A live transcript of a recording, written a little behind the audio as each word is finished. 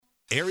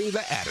Airing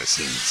the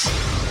Addisons.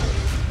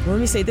 Let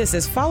me say this,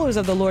 as followers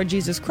of the Lord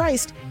Jesus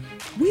Christ,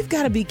 we've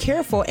got to be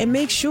careful and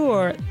make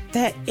sure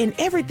that in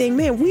everything,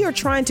 man, we are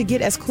trying to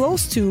get as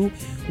close to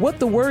what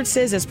the word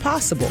says as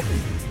possible.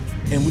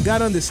 And we got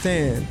to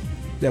understand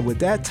that with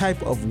that type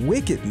of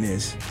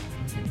wickedness,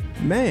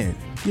 man,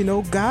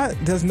 God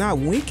does not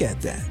wink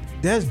at that.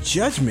 There's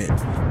judgment.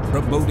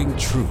 Promoting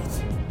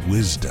truth,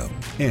 wisdom,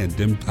 and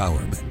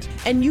empowerment.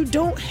 And you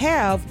don't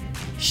have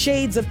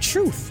shades of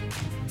truth.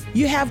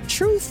 You have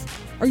truth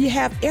or you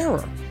have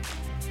error.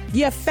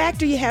 You have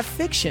fact or you have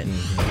fiction.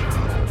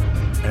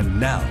 Mm-hmm. And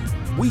now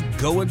we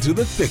go into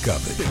the thick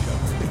of it.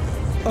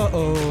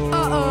 Uh-oh.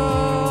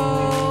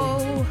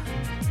 Uh-oh.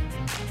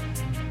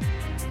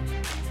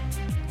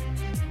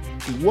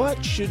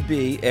 What should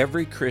be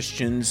every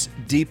Christian's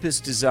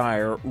deepest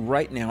desire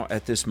right now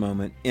at this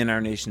moment in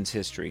our nation's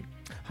history?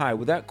 Hi,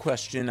 with that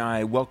question,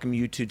 I welcome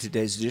you to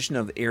today's edition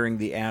of Airing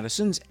the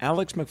Addisons.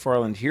 Alex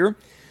McFarland here.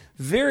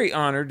 Very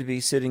honored to be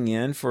sitting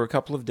in for a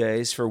couple of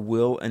days for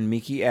Will and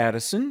Mickey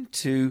Addison,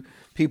 two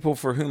people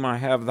for whom I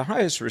have the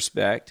highest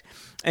respect.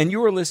 And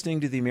you are listening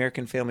to the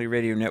American Family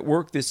Radio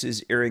Network. This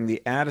is Airing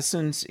the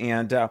Addisons,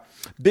 and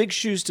big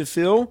shoes to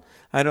fill.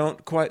 I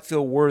don't quite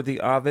feel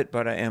worthy of it,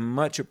 but I am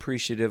much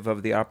appreciative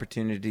of the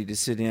opportunity to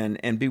sit in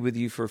and be with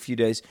you for a few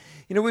days.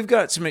 We've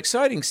got some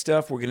exciting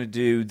stuff we're going to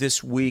do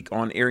this week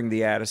on Airing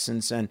the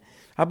Addisons, and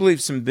I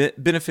believe some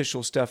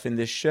beneficial stuff in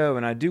this show,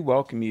 and I do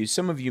welcome you.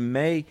 Some of you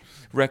may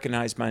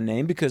recognize my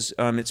name because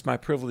it's my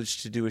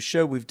privilege to do a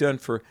show we've done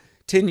for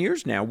 10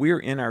 years now. We're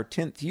in our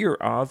 10th year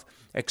of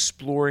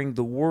Exploring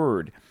the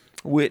Word,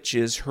 which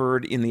is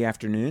heard in the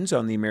afternoons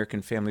on the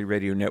American Family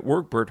Radio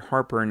Network. Bert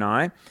Harper and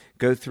I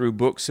go through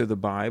books of the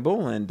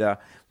Bible, and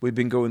we've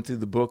been going through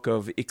the book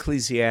of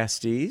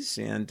Ecclesiastes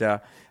and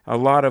a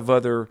lot of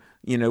other,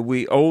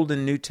 we Old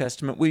and New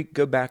Testament, we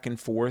go back and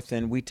forth,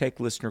 and we take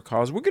listener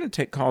calls. We're going to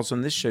take calls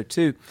on this show,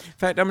 too. In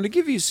fact, I'm going to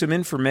give you some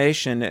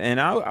information,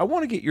 and I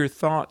want to get your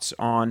thoughts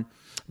on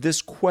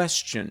this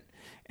question,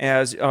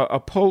 as a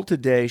poll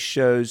today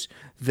shows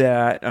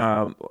that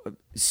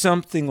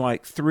something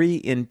like 3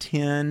 in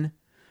 10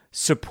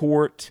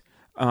 support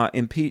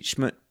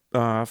impeachment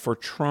for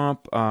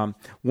Trump.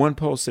 One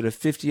poll said a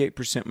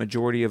 58%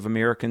 majority of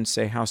Americans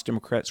say House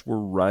Democrats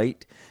were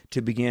right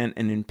to begin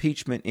an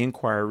impeachment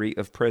inquiry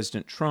of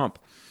President Trump.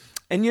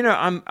 And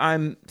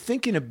I'm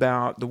thinking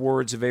about the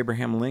words of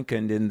Abraham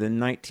Lincoln in the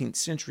 19th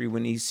century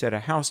when he said,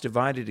 "A house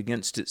divided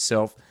against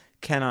itself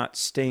cannot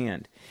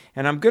stand."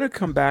 And I'm going to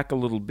come back a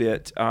little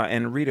bit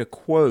and read a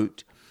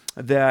quote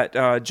that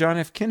John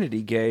F.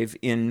 Kennedy gave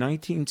in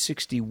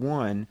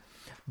 1961.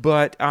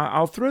 But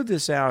I'll throw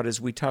this out as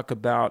we talk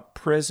about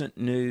present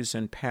news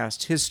and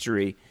past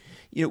history.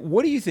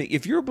 What do you think?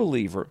 If you're a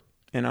believer,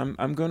 and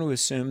I'm going to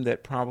assume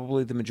that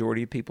probably the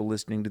majority of people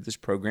listening to this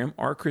program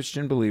are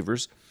Christian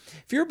believers.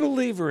 If you're a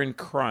believer in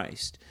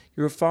Christ,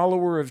 you're a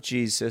follower of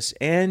Jesus,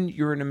 and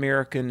you're an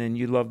American and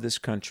you love this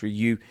country,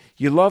 you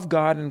love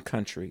God and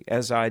country,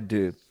 as I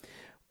do,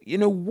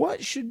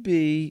 what should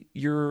be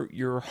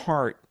your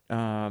heart,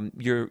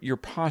 your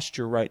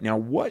posture right now?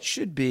 What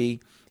should be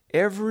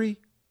every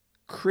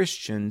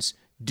Christian's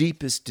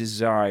deepest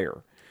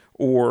desire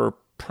or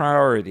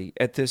priority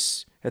at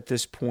this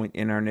point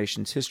in our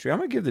nation's history? I'm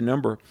going to give the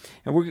number,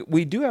 and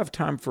we do have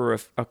time for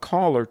a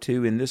call or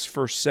two in this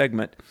first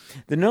segment.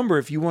 The number,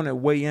 if you want to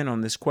weigh in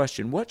on this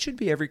question, what should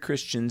be every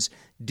Christian's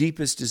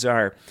deepest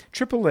desire?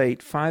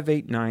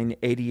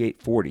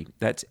 888-589-8840.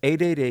 That's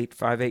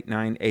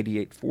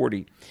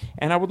 888-589-8840.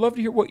 And I would love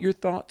to hear what your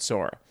thoughts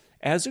are.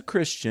 As a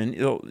Christian,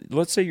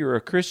 let's say you're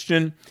a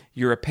Christian,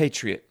 you're a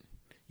patriot.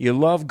 You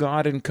love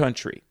God and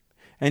country.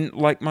 And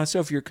like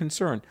myself, you're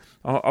concerned.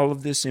 All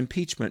of this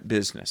impeachment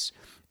business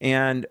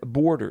and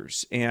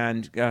borders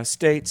and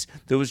states.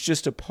 There was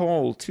just a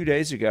poll 2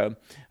 days ago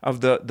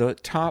of the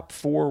top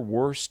 4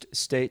 worst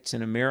states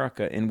in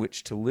America in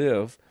which to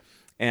live.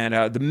 And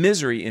the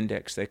misery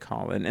index, they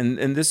call it.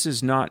 And this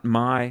is not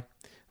my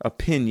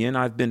opinion.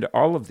 I've been to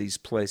all of these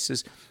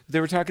places.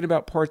 They were talking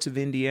about parts of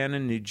Indiana,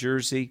 New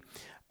Jersey,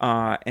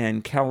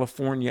 and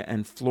California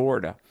and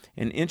Florida.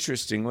 And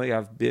interestingly,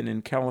 I've been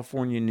in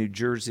California, New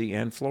Jersey,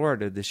 and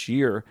Florida this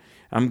year.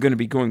 I'm going to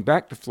be going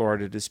back to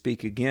Florida to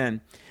speak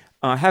again.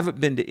 I haven't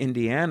been to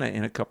Indiana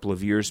in a couple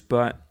of years,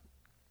 but,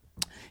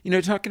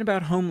 talking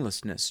about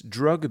homelessness,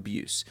 drug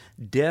abuse,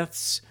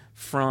 deaths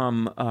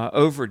from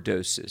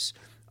overdoses,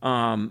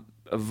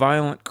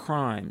 violent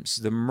crimes,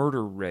 the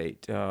murder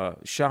rate,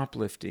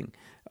 shoplifting,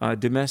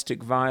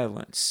 domestic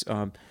violence,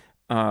 the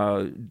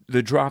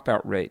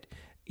dropout rate.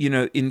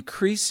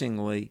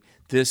 Increasingly,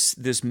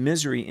 this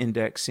misery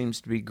index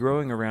seems to be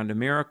growing around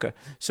America.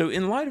 So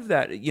in light of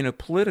that,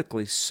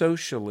 politically,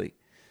 socially,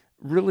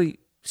 really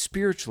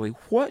spiritually,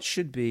 what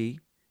should be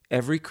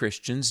every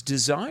Christian's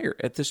desire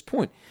at this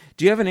point?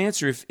 Do you have an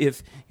answer?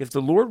 If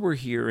the Lord were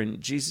here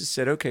and Jesus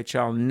said, "Okay,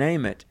 child,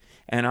 name it,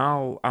 and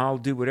I'll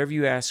do whatever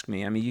you ask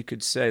me." I mean, you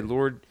could say,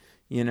 "Lord,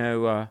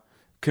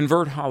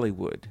 convert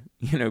Hollywood,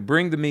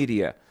 bring the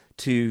media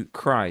to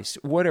Christ,"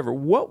 whatever.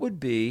 What would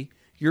be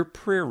your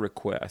prayer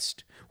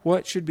request?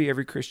 What should be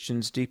every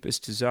Christian's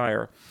deepest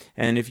desire?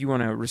 And if you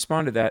want to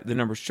respond to that, the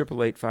number is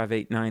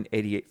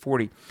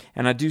 888-589-8840.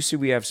 And I do see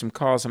we have some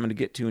calls I'm going to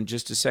get to in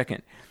just a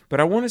second. But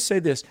I want to say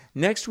this.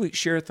 Next week's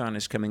Share-a-thon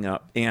is coming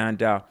up,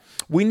 and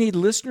we need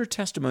listener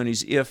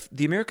testimonies. If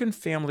the American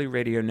Family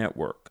Radio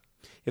Network,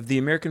 if the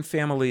American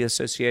Family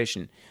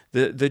Association,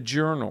 the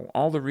Journal,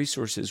 all the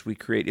resources we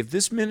create, if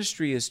this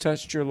ministry has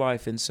touched your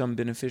life in some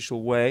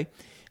beneficial way,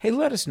 hey,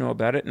 let us know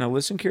about it. Now,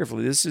 listen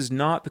carefully. This is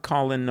not the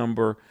call-in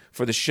number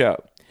for the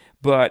show.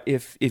 But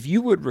if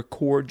you would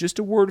record just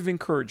a word of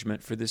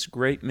encouragement for this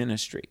great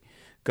ministry,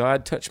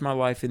 God touched my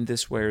life in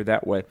this way or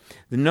that way,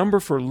 the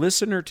number for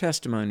listener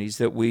testimonies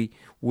that we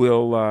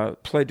will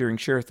play during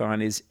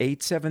Share-a-thon is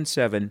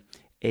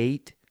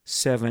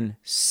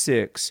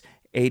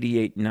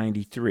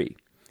 877-876-8893.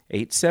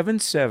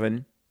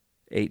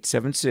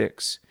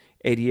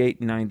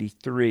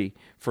 877-876-8893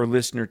 for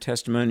listener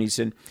testimonies.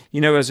 And,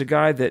 as a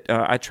guy that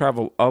I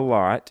travel a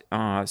lot,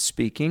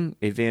 speaking,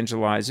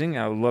 evangelizing,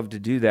 I love to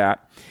do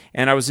that.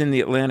 And I was in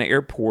the Atlanta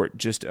airport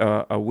just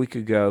a week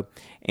ago,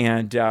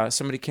 and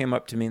somebody came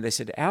up to me and they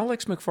said,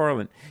 Alex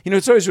McFarland.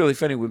 It's always really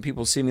funny when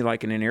people see me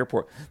like in an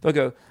airport. They'll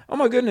go, oh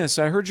my goodness,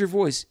 I heard your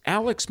voice,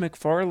 Alex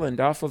McFarland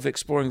off of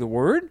Exploring the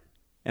Word?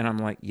 And I'm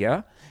like,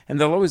 yeah.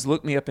 And they'll always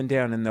look me up and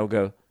down and they'll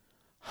go,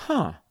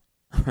 huh.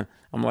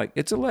 I'm like,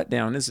 it's a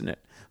letdown, isn't it?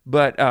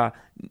 But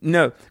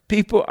no,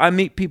 I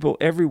meet people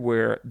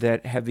everywhere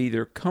that have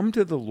either come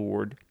to the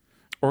Lord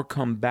or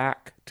come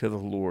back to the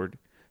Lord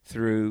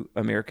through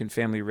American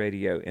Family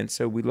Radio. And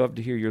so we love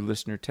to hear your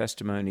listener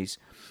testimonies.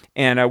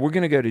 And we're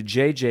going to go to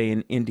JJ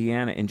in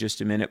Indiana in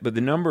just a minute. But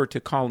the number to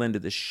call into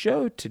the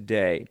show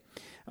today,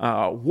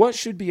 what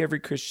should be every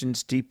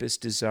Christian's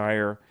deepest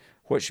desire?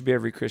 What should be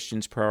every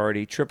Christian's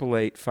priority?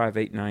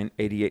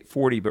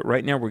 888-589-8840. But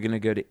right now we're going to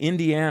go to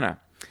Indiana.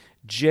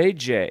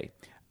 JJ,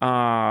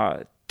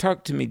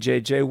 talk to me,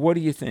 JJ. What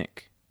do you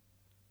think?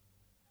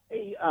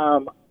 Hey, I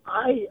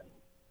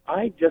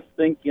just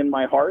think in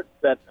my heart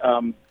that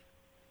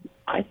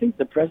I think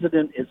the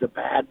president is a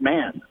bad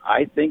man.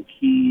 I think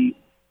he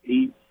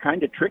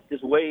kind of tricked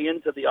his way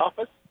into the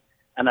office,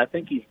 and I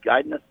think he's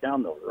guiding us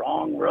down the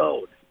wrong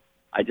road.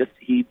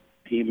 He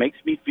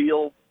makes me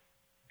feel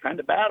kind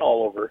of bad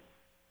all over,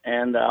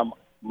 and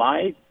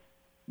my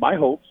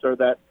hopes are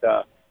that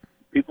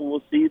people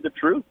will see the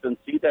truth and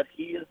see that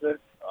he is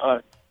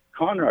a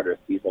con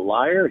artist. He's a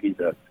liar. He's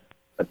a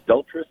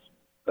adulterous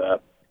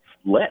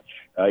lech.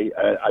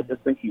 I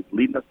just think he's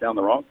leading us down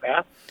the wrong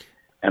path,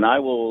 and I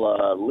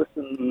will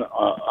listen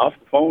off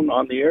the phone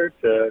on the air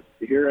to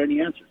hear any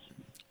answers.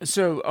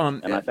 So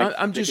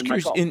I'm just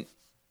curious.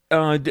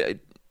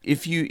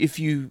 If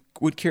you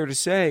would care to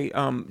say,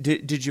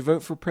 did you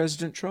vote for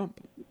President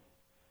Trump?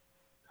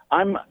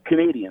 I'm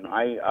Canadian.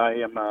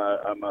 I'm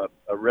a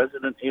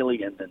resident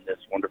alien in this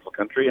wonderful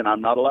country, and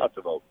I'm not allowed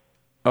to vote.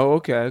 Oh,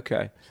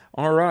 okay.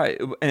 All right.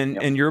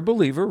 And you're a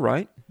believer,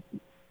 right?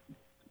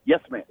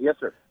 Yes, ma'am. Yes,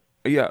 sir.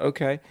 Yeah,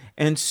 okay.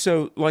 And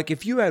so, like,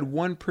 if you had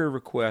one prayer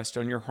request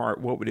on your heart,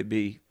 what would it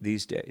be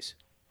these days?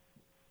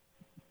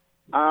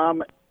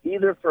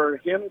 Either for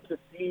him to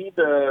see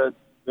the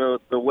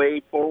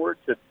way forward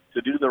to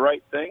do the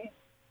right thing,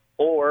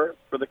 or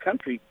for the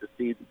country to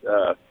see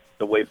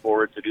the way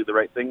forward to do the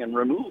right thing and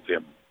remove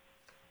him.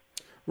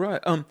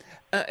 Right.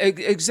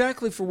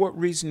 Exactly for what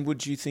reason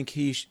would you think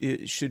he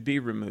should be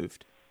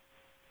removed?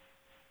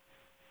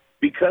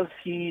 Because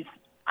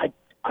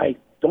I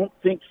don't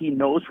think he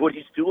knows what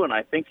he's doing.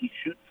 I think he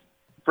shoots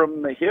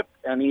from the hip,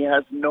 and he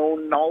has no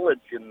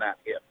knowledge in that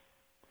hip.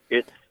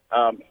 It's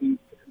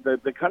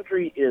the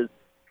country is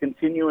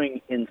continuing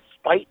in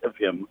spite of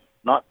him,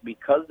 not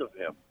because of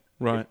him.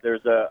 Right.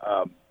 There's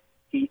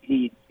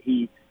he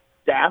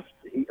staffs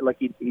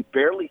he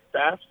barely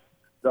staffs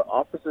the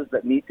offices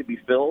that need to be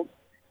filled.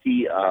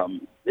 He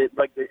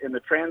in the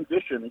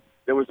transition,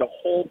 there was a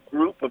whole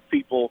group of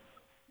people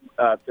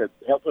to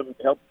help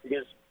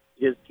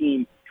his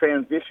team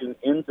transition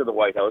into the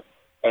White House,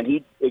 and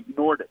he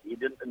ignored it. He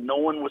didn't. No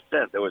one was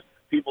sent. There was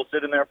people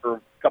sitting there for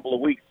a couple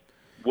of weeks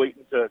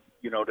waiting to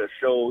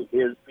show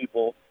his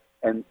people,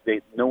 and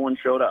no one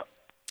showed up.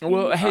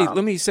 Well, hey,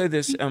 let me say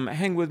this.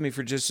 Hang with me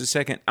for just a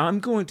second. I'm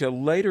going to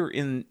later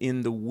in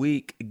the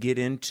week get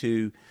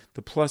into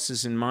the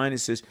pluses and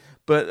minuses,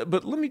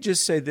 but let me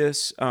just say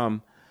this,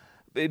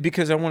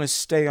 because I want to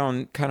stay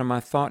on kind of my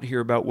thought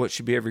here about what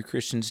should be every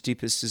Christian's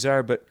deepest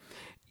desire. But,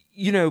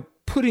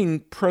 putting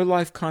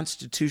pro-life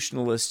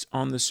constitutionalists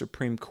on the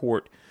Supreme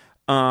Court,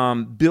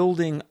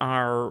 building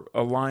our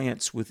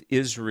alliance with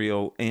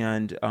Israel,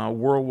 and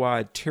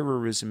worldwide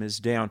terrorism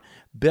is down,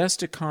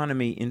 best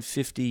economy in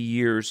 50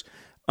 years.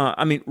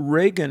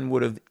 Reagan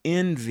would have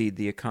envied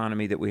the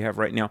economy that we have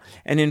right now.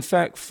 And in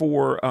fact,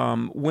 for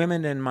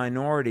women and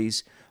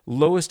minorities,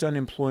 lowest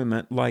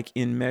unemployment like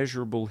in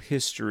measurable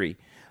history.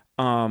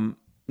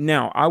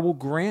 Now, I will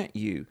grant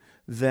you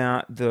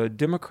that the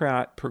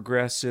Democrat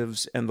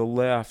progressives and the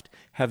left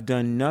have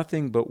done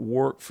nothing but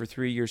work for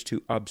 3 years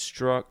to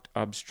obstruct.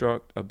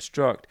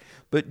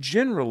 But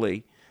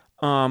generally,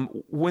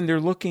 when they're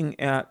looking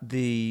at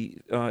the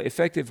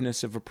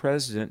effectiveness of a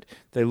president,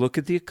 they look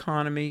at the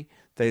economy.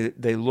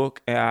 They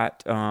look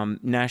at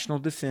national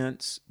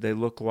defense. They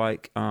look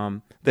at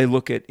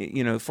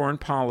foreign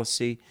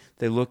policy.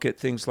 They look at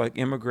things like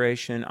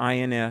immigration,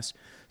 INS.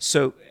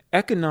 So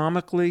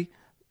economically,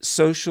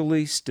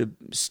 socially,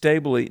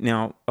 stably.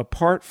 Now,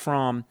 apart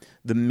from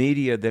the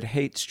media that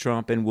hates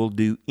Trump and will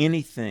do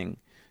anything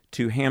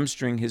to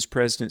hamstring his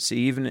presidency,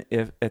 even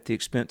if at the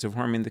expense of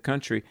harming the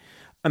country,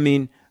 I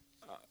mean,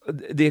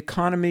 the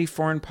economy,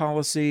 foreign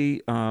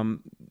policy,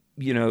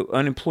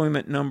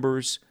 unemployment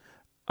numbers.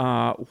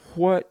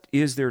 What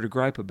is there to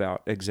gripe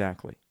about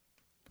exactly?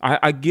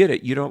 I get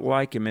it. You don't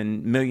like him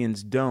and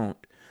millions don't.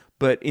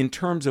 But in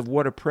terms of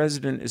what a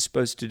president is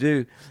supposed to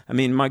do, I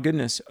mean, my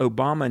goodness,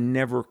 Obama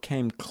never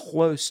came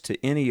close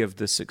to any of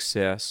the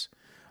success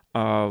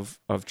of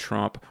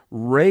Trump.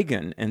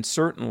 Reagan and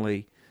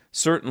certainly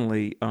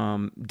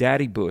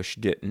Daddy Bush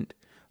didn't.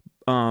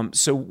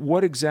 So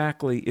what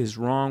exactly is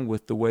wrong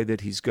with the way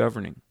that he's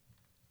governing?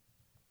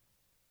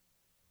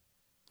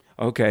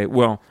 Okay,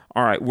 well,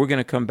 all right, we're going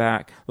to come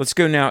back. Let's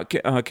go now.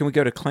 Can we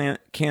go to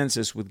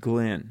Kansas with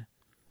Glenn?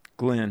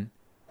 Glenn,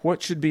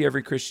 what should be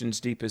every Christian's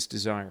deepest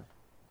desire?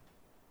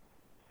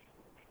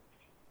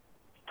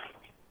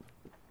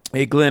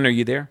 Hey, Glenn, are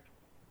you there?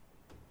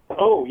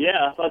 Oh,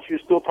 yeah, I thought you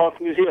were still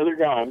talking to the other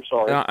guy. I'm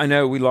sorry. I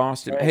know, we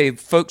lost him. Hey,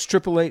 folks,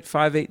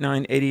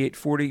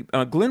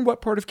 888-589-8840. Glenn,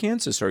 what part of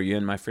Kansas are you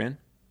in, my friend?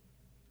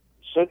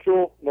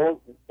 Central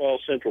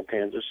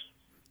Kansas.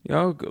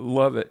 Oh,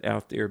 love it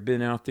out there.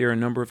 Been out there a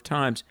number of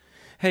times.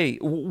 Hey,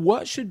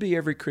 what should be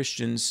every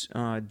Christian's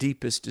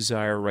deepest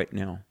desire right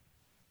now?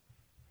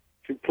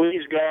 To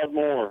please God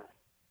more.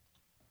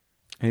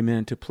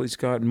 Amen. To please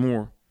God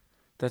more.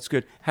 That's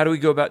good. How do we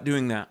go about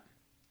doing that?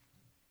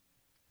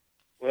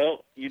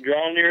 Well, you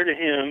draw near to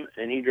Him,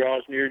 and He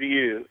draws near to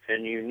you,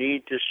 and you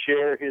need to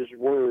share His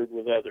word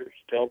with others.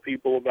 Tell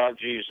people about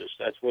Jesus.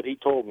 That's what He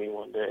told me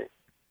one day.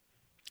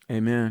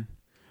 Amen.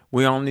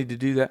 We all need to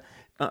do that.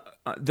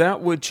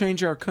 That would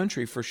change our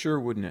country for sure,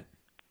 wouldn't it?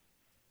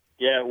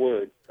 Yeah, it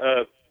would.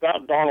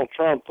 About Donald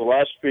Trump, the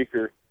last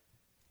speaker,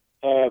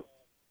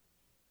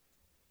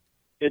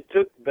 it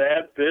took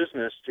bad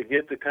business to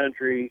get the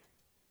country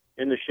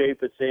in the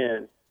shape it's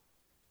in.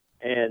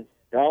 And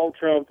Donald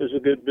Trump is a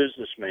good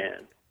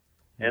businessman.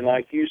 And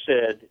like you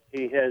said,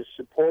 he has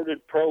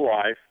supported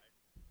pro-life.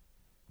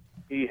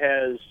 He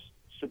has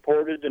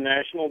supported the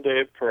National Day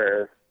of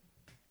Prayer.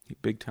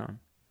 Big time.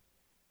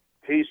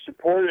 He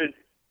supported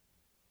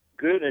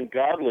good and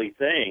godly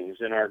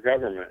things in our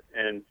government,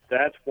 and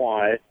that's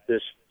why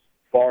this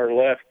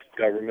far-left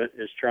government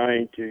is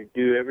trying to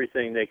do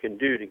everything they can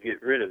do to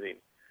get rid of him.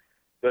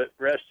 But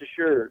rest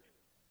assured,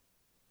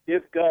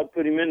 if God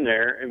put him in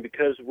there, and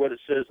because of what it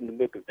says in the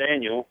book of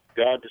Daniel,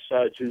 God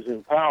decides who's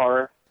in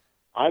power,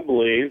 I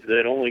believe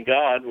that only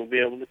God will be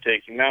able to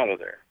take him out of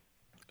there.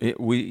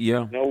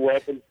 No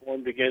weapon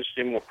formed against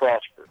him will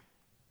prosper.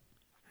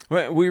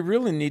 Well, we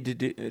really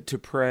need to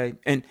pray.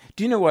 And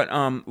do you know what?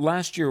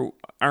 Last year,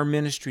 our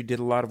ministry did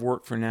a lot of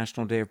work for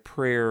National Day of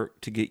Prayer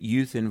to get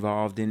youth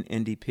involved in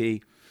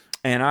NDP.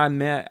 And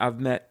I've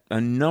met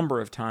a number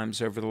of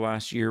times over the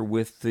last year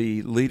with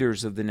the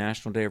leaders of the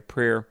National Day of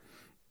Prayer.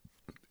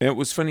 And it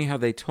was funny how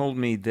they told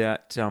me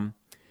that,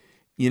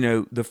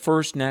 the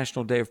first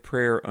National Day of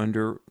Prayer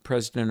under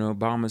President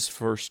Obama's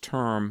first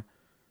term.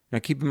 Now,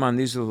 keep in mind,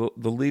 these are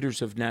the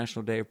leaders of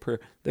National Day of Prayer.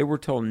 They were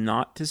told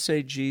not to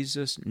say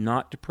Jesus,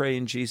 not to pray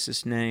in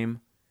Jesus'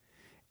 name.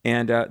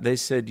 And they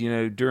said,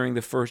 during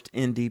the first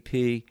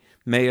NDP,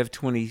 May of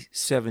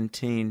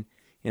 2017,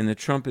 in the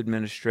Trump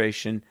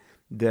administration,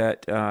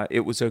 that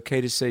it was okay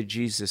to say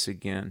Jesus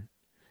again.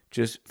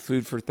 Just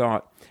food for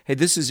thought. Hey,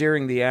 this is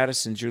Airing the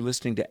Addisons. You're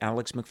listening to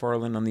Alex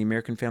McFarland on the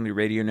American Family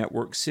Radio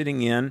Network,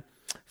 sitting in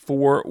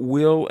for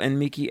Will and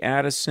Mickey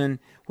Addison.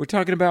 We're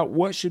talking about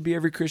what should be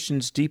every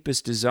Christian's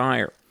deepest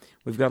desire.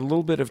 We've got a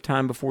little bit of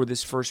time before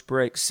this first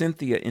break.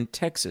 Cynthia in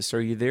Texas,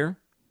 are you there?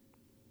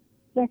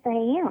 Yes, I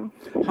am.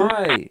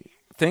 Hi.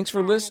 Thanks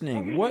for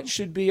listening. What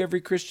should be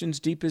every Christian's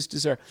deepest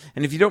desire?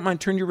 And if you don't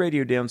mind, turn your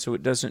radio down so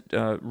it doesn't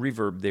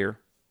reverb there.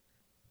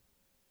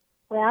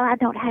 Well, I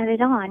don't have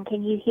it on.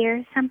 Can you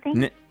hear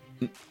something?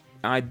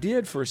 I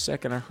did for a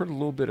second. I heard a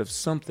little bit of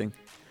something.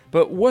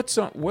 But what's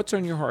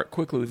on your heart?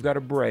 Quickly, we've got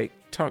a break.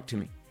 Talk to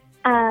me.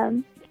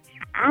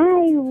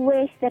 I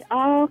wish that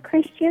all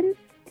Christians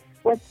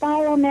would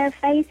fall on their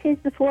faces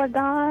before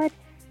God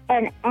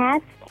and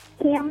ask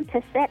Him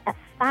to set a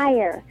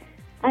fire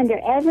under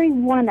every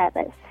one of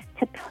us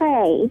to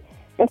pray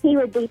that He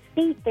would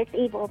defeat this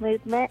evil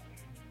movement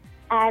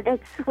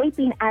that's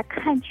sweeping our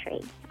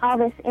country, all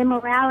this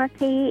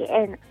immorality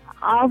and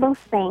all those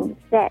things,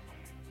 that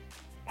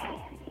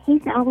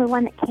He's the only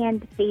one that can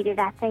defeat it,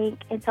 I think,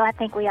 and so I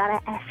think we ought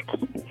to ask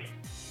Him.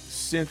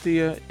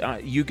 Cynthia,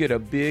 you get a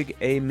big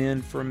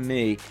amen from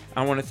me.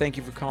 I want to thank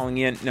you for calling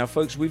in. Now,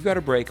 folks, we've got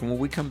a break, and when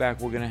we come back,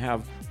 we're going to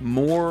have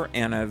more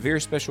and a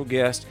very special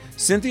guest.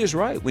 Cynthia's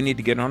right. We need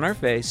to get on our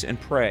face and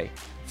pray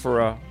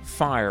for a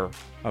fire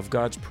of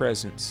God's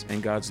presence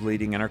and God's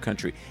leading in our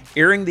country.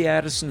 Airing the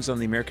Addisons on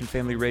the American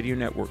Family Radio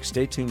Network.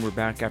 Stay tuned. We're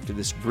back after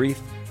this brief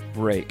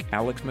break.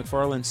 Alex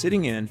McFarland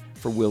sitting in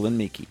for Will and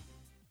Mickey.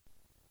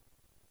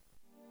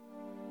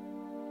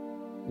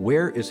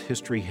 Where is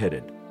history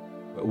headed?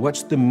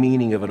 What's the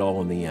meaning of it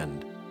all in the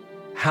end?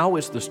 How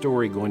is the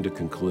story going to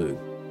conclude?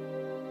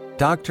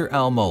 Dr.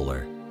 Al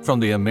Mohler from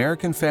the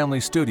American Family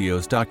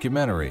Studios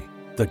documentary,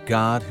 The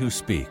God Who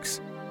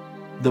Speaks.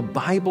 The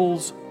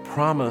Bible's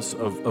promise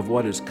of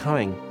what is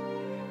coming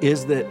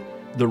is that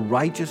the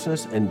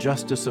righteousness and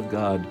justice of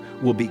God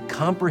will be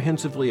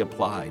comprehensively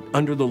applied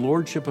under the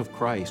lordship of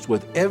Christ,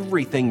 with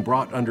everything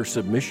brought under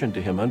submission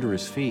to Him, under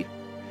His feet.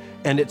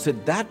 And it's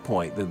at that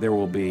point that there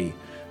will be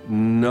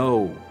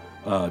no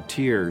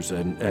tears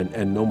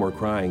and no more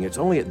crying. It's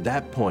only at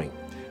that point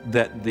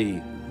that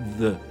the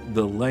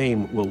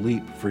lame will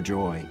leap for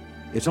joy.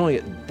 It's only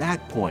at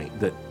that point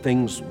that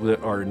things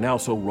that are now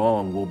so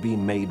wrong will be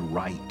made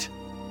right.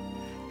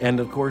 And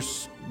of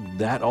course,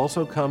 that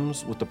also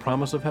comes with the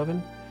promise of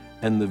heaven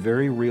and the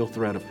very real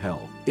threat of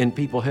hell in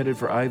people headed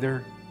for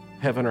either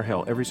heaven or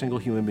hell, every single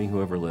human being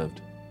who ever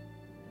lived.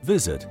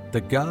 Visit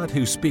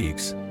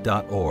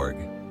thegodwhospeaks.org.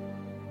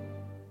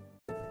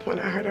 When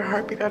I heard her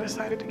heartbeat, I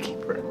decided to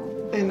keep her.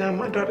 And now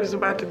my daughter's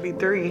about to be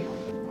 3.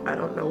 I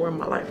don't know where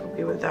my life would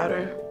be without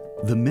her.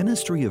 The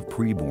Ministry of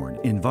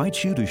Preborn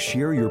invites you to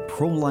share your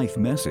pro-life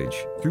message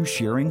through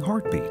sharing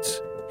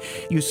heartbeats.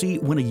 You see,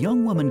 when a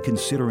young woman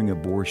considering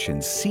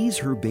abortion sees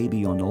her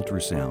baby on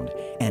ultrasound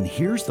and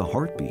hears the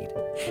heartbeat,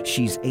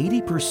 she's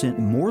 80%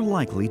 more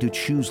likely to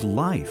choose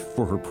life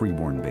for her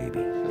preborn baby.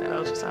 That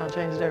ultrasound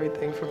changed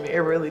everything for me. It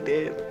really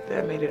did.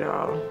 That made it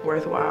all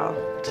worthwhile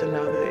to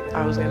know that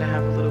I was going to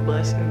have a little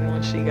blessing. And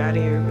when she got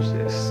here, it was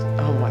just,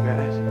 oh my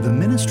gosh. The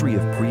Ministry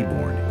of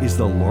Preborn is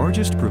the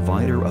largest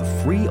provider of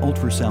free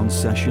ultrasound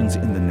sessions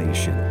in the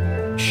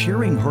nation,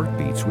 sharing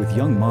heartbeats with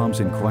young moms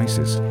in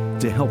crisis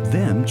to help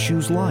them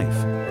choose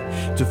life.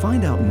 To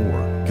find out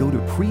more, go to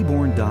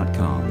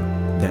preborn.com.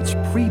 That's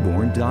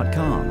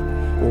preborn.com.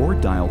 Or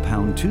dial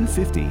pound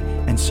 250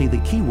 and say the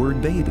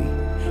keyword baby.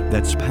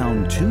 That's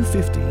pound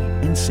 250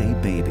 and say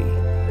baby.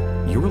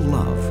 Your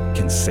love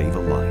can save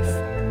a life.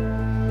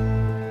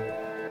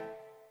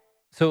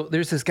 So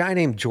there's this guy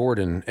named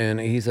Jordan, and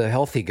he's a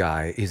healthy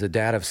guy. He's a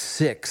dad of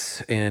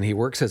 6, and he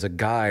works as a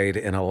guide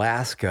in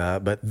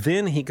Alaska. But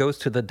then he goes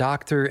to the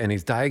doctor, and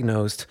he's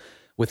diagnosed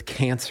with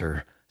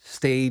cancer,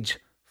 stage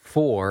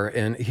 4.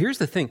 And here's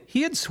the thing.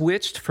 He had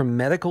switched from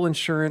medical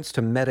insurance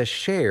to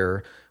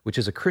MediShare, which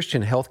is a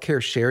Christian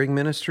healthcare sharing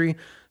ministry.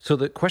 So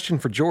the question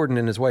for Jordan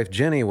and his wife,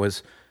 Jenny,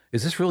 was,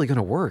 is this really going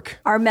to work?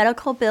 Our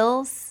medical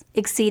bills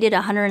exceeded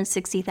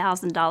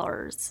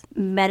 $160,000.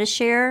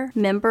 MediShare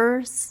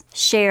members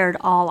shared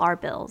all our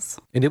bills.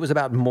 And it was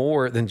about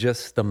more than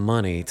just the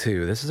money,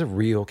 too. This is a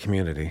real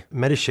community.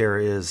 MediShare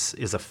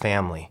is a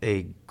family,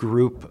 a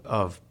group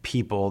of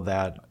people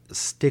that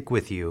stick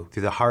with you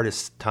through the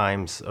hardest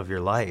times of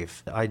your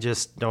life. I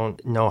just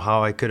don't know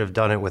how I could have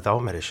done it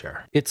without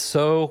MediShare. It's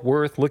so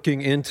worth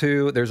looking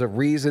into. There's a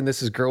reason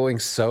this is growing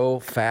so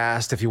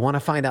fast. If you want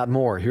to find out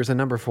more, here's a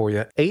number for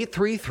you.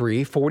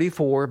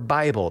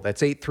 833-44-BIBLE.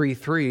 That's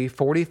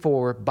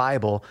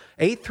 833-44-BIBLE.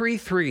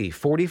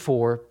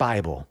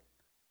 833-44-BIBLE.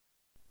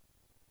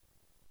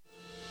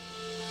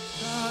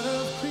 God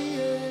of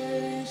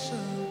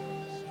creation,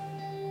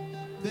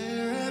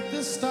 there at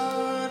the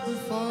start,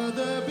 before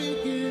the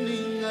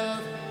beginning of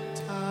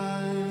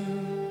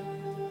time.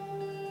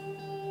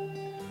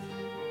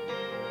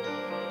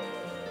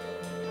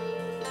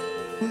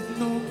 With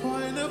no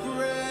point of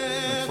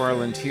reference.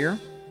 McFarland here,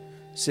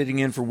 sitting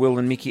in for Will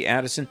and Mickey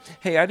Addison.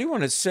 Hey, I do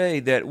want to say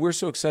that we're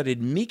so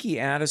excited. Mickey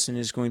Addison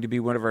is going to be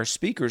one of our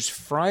speakers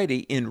Friday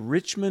in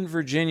Richmond,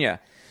 Virginia.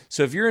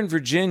 So if you're in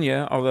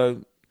Virginia,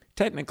 although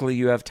technically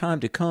you have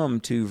time to come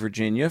to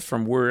Virginia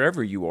from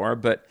wherever you are,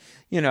 but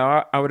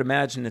I would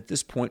imagine at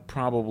this point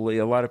probably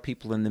a lot of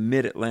people in the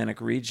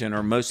mid-Atlantic region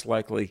are most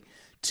likely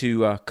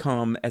to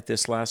come at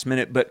this last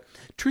minute. But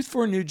Truth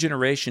for a New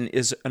Generation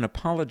is an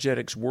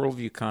apologetics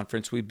worldview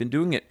conference. We've been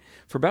doing it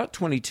for about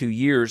 22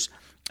 years,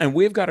 and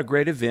we've got a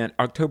great event,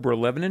 October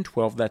 11 and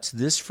 12. That's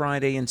this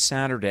Friday and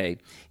Saturday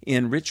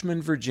in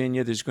Richmond,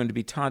 Virginia. There's going to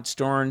be Todd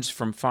Starnes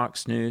from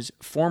Fox News,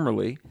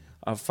 formerly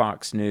of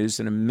Fox News,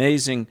 an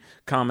amazing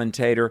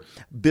commentator.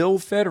 Bill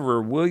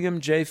Federer, William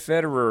J.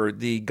 Federer,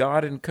 the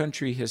God and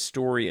Country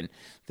historian.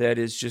 That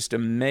is just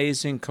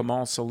amazing.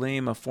 Kamal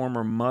Salim, a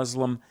former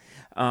Muslim,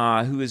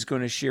 who is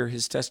going to share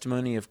his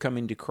testimony of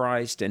coming to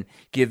Christ and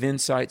give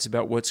insights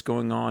about what's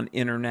going on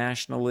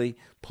internationally,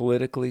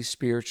 politically,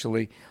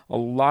 spiritually. A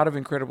lot of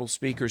incredible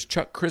speakers.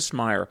 Chuck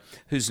Christmeyer,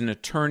 who's an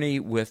attorney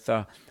with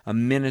a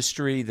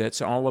ministry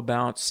that's all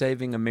about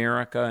saving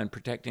America and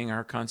protecting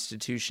our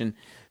Constitution.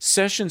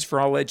 Sessions for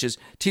all ages.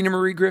 Tina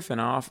Marie Griffin,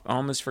 I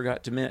almost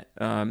forgot to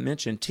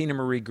mention Tina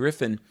Marie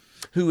Griffin,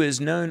 who is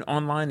known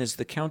online as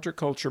the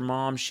Counterculture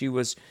Mom. She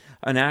was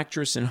an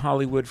actress in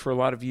Hollywood for a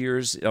lot of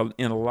years,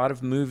 in a lot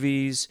of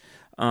movies,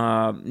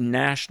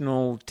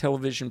 national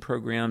television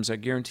programs. I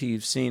guarantee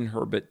you've seen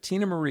her. But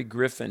Tina Marie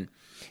Griffin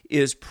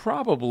is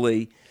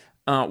probably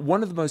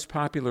one of the most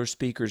popular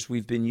speakers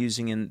we've been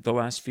using in the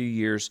last few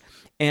years.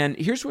 And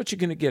here's what you're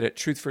going to get at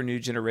Truth for a New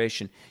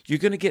Generation. You're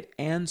going to get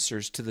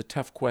answers to the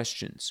tough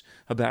questions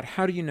about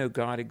how do you know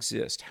God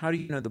exists? How do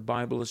you know the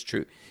Bible is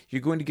true?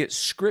 You're going to get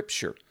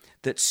scripture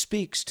that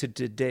speaks to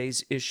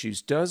today's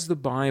issues. Does the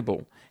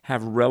Bible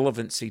have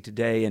relevancy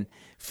today? And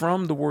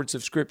from the words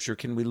of Scripture,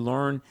 can we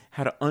learn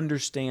how to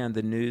understand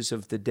the news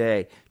of the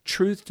day?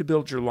 Truth to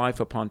build your life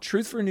upon.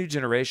 Truth for a New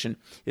Generation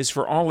is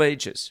for all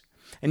ages.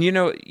 And you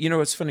know,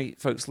 it's funny,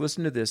 folks,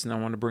 listen to this, and I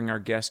want to bring our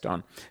guest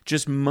on.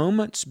 Just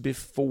moments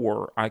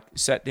before I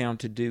sat down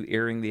to do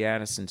Airing the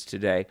Addisons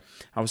today,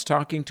 I was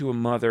talking to a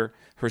mother,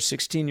 her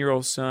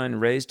 16-year-old son,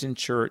 raised in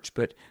church,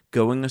 but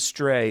going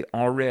astray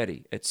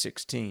already at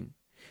 16.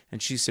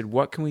 And she said,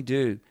 what can we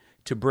do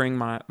to bring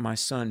my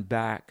son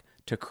back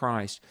to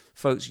Christ?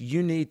 Folks,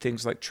 you need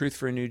things like Truth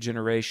for a New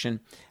Generation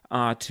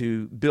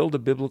to build a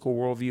biblical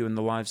worldview in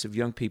the lives of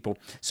young people.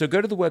 So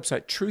go to the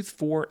website,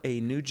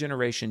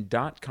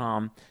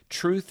 truthforanewgeneration.com,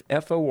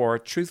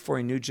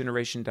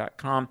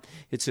 truthforanewgeneration.com.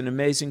 It's an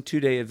amazing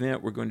 2-day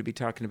event. We're going to be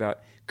talking about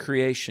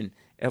creation,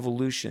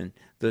 evolution,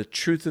 the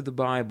truth of the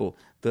Bible,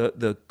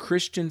 the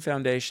Christian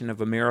foundation of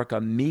America.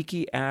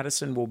 Miki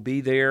Addison will be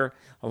there,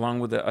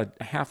 along with a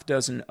half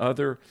dozen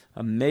other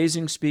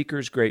amazing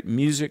speakers, great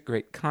music,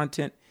 great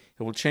content.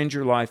 It will change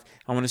your life.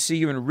 I want to see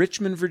you in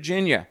Richmond,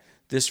 Virginia,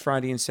 this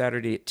Friday and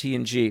Saturday at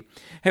T&G.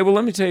 Hey, well,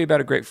 let me tell you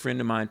about a great friend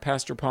of mine,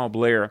 Pastor Paul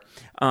Blair.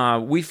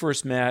 We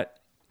first met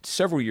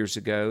several years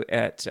ago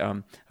at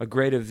a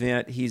great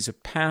event. He's a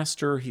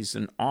pastor, he's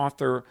an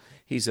author,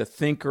 he's a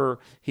thinker,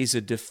 he's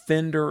a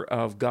defender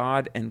of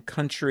God and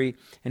country,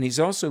 and he's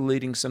also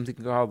leading something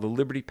called the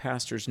Liberty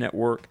Pastors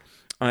Network.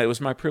 It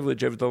was my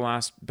privilege over the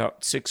last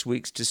about 6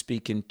 weeks to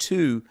speak in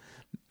 2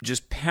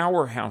 just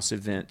powerhouse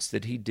events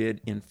that he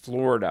did in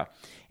Florida.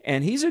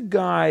 And he's a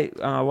guy,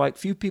 like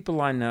few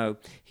people I know,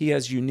 he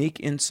has unique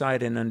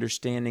insight and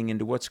understanding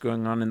into what's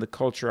going on in the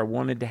culture. I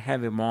wanted to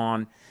have him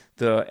on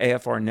the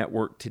AFR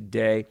network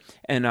today.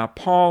 And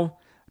Paul,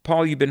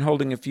 you've been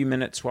holding a few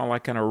minutes while I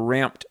kind of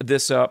ramped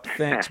this up.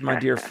 Thanks, my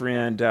dear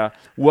friend.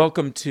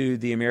 Welcome to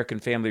the American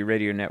Family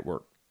Radio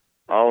Network.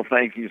 Oh,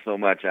 thank you so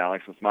much,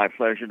 Alex. It's my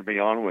pleasure to be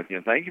on with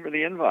you. Thank you for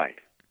the invite.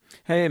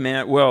 Hey,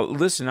 man. Well,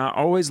 listen, I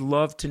always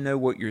love to know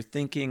what you're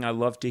thinking. I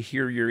love to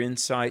hear your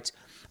insights.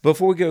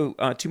 Before we go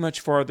too much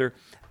farther,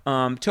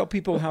 tell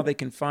people how they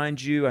can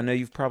find you. I know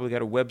you've probably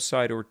got a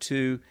website or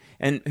two.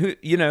 And,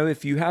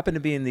 if you happen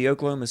to be in the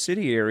Oklahoma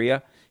City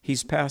area,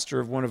 he's pastor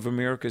of one of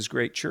America's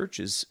great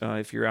churches,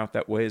 if you're out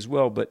that way as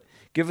well. But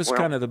give us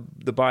kind of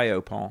the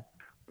bio, Paul.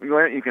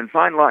 Well, you can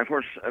find, of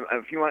course,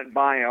 if you want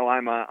bio,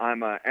 I'm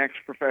a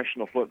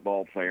ex-professional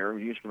football player who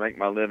used to make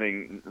my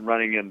living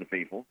running into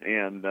people.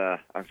 And I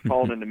was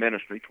called into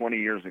ministry 20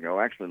 years ago,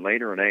 actually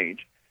later in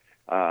age.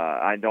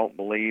 I don't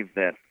believe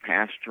that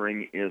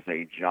pastoring is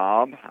a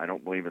job. I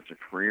don't believe it's a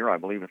career. I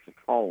believe it's a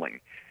calling.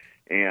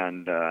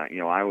 And,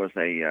 I was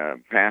a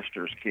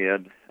pastor's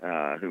kid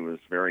who was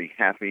very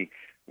happy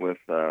with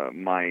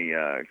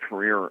my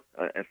career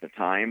at the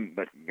time,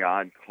 but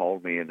God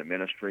called me into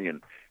ministry,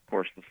 and, of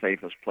course, the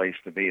safest place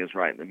to be is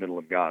right in the middle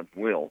of God's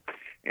will.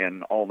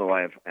 And although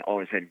I've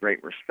always had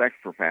great respect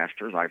for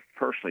pastors, I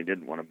personally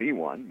didn't want to be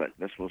one, but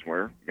this was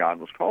where God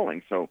was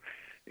calling. So,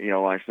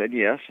 I said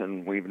yes,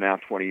 and we've now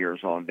 20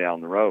 years on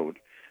down the road.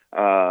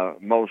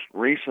 Most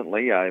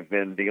recently, I've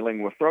been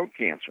dealing with throat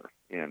cancer.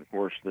 And, of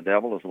course, the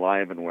devil is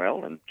alive and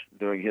well and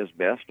doing his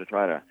best to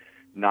try to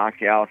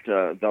knock out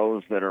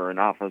those that are in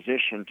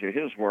opposition to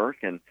his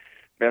work. And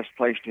best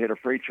place to hit a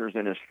preacher is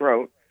in his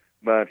throat.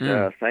 But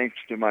thanks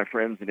to my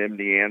friends at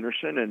MD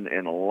Anderson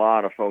and a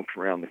lot of folks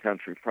around the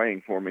country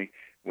praying for me,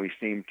 we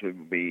seem to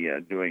be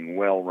doing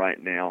well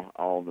right now.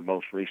 All the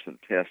most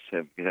recent tests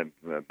have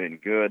been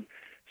good.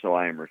 So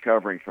I am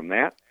recovering from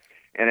that.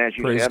 And as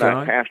you said,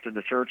 I pastored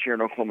the church here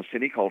in Oklahoma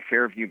City called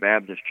Fairview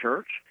Baptist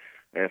Church.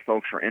 If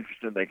folks are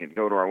interested, they can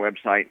go to our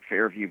website,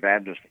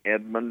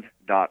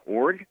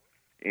 fairviewbaptistedmond.org,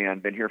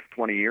 and been here for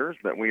 20 years.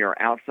 But we are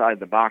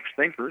outside-the-box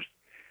thinkers.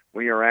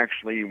 We are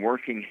actually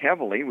working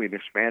heavily. We've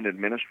expanded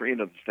ministry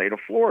into the state of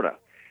Florida.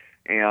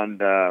 And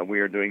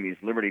we are doing these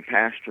Liberty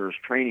Pastors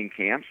training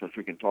camps, which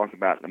we can talk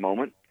about in a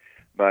moment.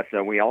 But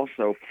we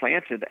also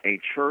planted a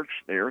church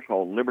there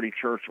called Liberty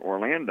Church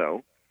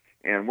Orlando.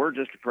 And we're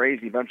just a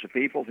crazy bunch of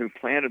people who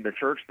planted the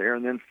church there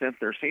and then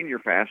sent their senior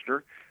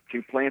pastor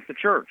to plant the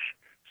church.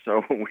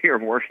 So we are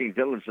working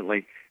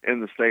diligently in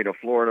the state of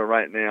Florida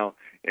right now.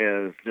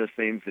 It just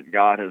seems that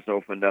God has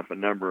opened up a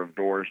number of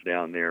doors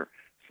down there.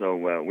 So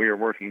we are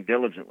working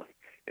diligently.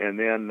 And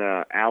then,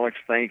 Alex,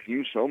 thank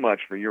you so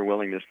much for your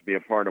willingness to be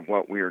a part of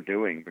what we are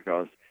doing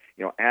because,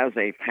 as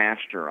a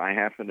pastor, I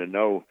happen to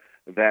know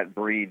that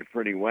breed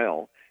pretty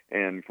well.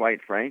 And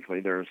quite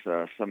frankly, there's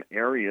some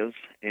areas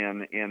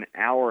in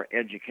our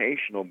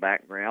educational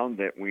background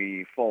that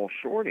we fall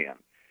short in.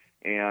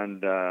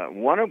 And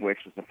one of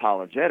which is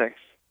apologetics,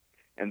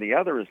 and the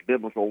other is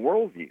biblical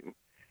worldview.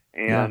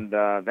 And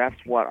that's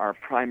what our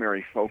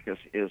primary focus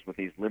is with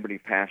these Liberty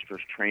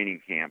Pastors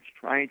training camps,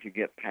 trying to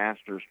get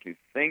pastors to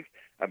think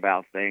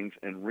about things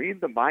and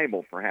read the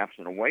Bible perhaps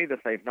in a way that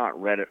they've not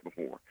read it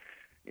before.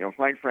 You know,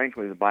 quite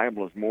frankly, the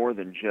Bible is more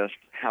than just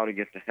how to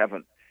get to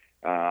heaven.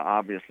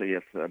 Obviously,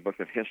 it's a book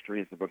of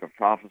history, it's a book of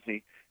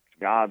prophecy, it's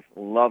God's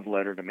love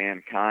letter to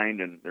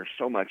mankind, and there's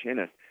so much in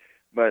it.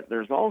 But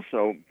there's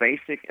also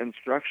basic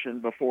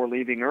instruction before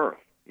leaving earth.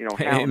 You know,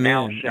 how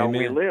now shall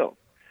we live?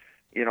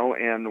 You know,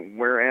 and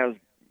whereas,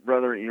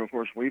 brother, you know, of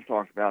course, we've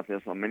talked about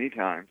this on many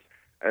times,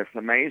 it's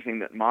amazing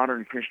that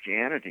modern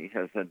Christianity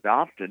has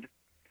adopted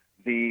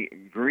the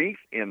Greek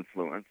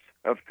influence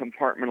of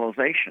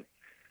compartmentalization,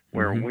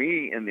 where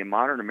we in the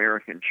modern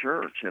American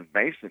church have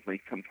basically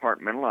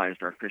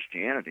compartmentalized our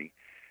Christianity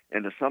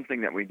into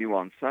something that we do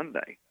on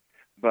Sunday,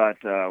 but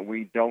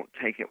we don't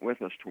take it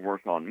with us to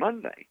work on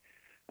Monday.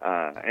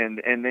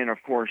 And then, of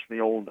course,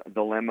 the old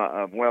dilemma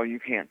of, well, you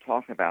can't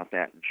talk about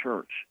that in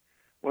church.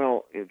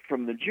 Well,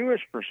 from the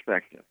Jewish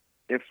perspective,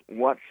 it's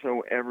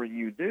whatsoever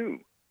you do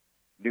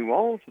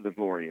all to the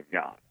glory of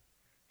God.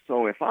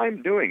 So if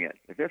I'm doing it,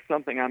 if it's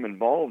something I'm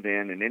involved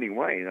in any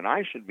way, then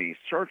I should be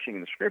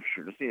searching the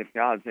Scripture to see if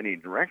God's any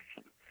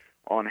direction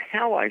on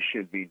how I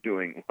should be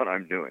doing what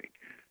I'm doing.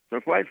 So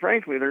quite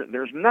frankly,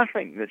 there's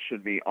nothing that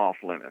should be off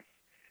limits.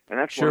 And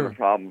that's one of the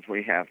problems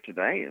we have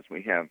today is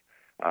we have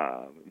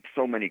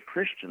so many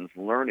Christians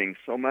learning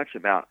so much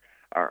about,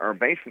 are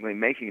basically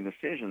making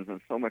decisions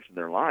in so much of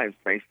their lives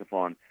based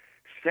upon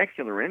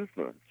secular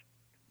influence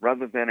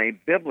rather than a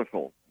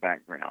biblical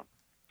background.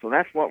 So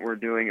that's what we're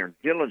doing, or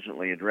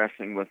diligently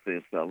addressing with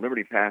this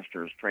Liberty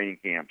Pastors training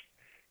camps.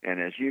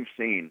 And as you've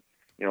seen,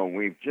 you know,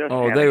 we've just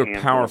had they a are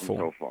handful powerful,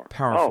 of them so far.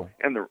 powerful.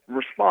 And the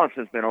response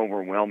has been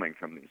overwhelming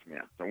from these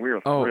men. So we're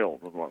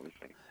thrilled with what we've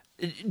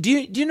seen. Do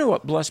you know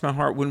what blessed my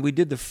heart? When we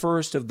did the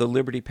first of the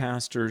Liberty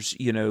Pastors,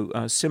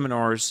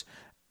 seminars,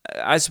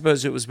 I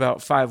suppose it was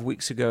about 5,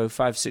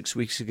 6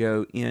 weeks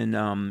ago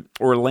in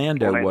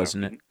Orlando,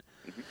 wasn't it?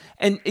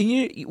 And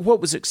what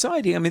was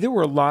exciting, I mean, there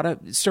were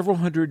several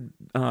hundred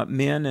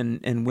men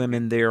and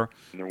women there.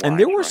 And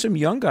there were some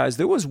young guys.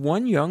 There was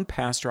one young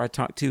pastor I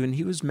talked to, and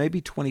he was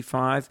maybe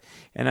 25.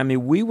 And, I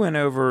mean, we went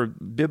over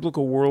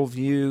biblical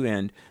worldview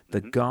and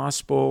the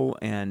gospel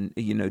and,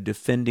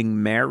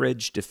 defending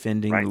marriage,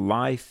 defending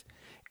life,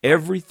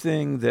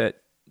 everything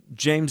that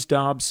James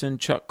Dobson,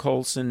 Chuck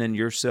Colson, and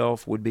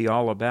yourself would be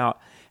all about.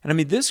 And, I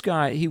mean, this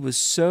guy, he was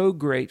so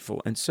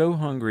grateful and so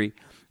hungry.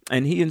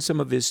 And he and some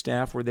of his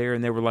staff were there,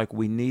 and they were like,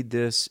 we need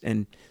this.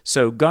 And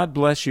so God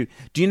bless you.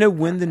 Do you know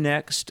when the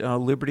next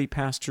Liberty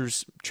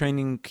Pastors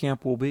training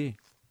camp will be?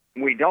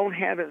 We don't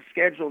have it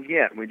scheduled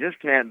yet. We just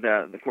had,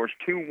 of course,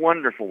 2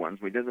 wonderful ones.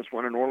 We did this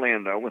one in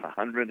Orlando with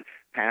 100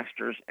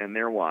 pastors and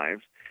their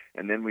wives.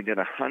 And then we did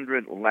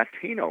 100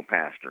 Latino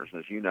pastors,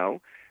 as you know,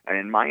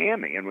 in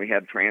Miami. And we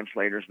had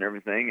translators and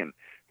everything. And,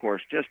 of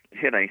course, just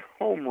hit a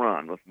home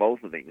run with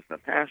both of these. The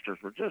pastors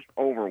were just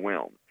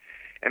overwhelmed.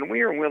 And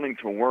we are willing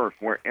to work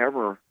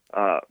wherever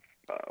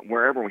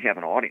we have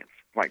an audience,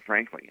 quite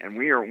frankly. And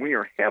we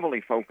are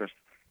heavily focused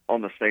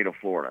on the state of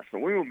Florida. So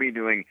we will be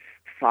doing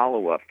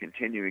follow-up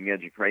continuing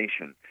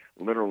education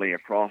literally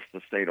across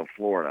the state of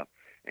Florida.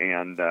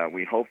 And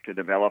we hope to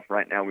develop,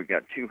 right now we've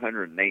got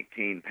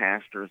 218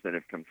 pastors that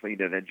have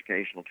completed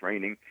educational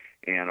training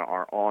and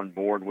are on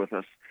board with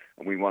us.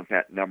 We want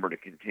that number to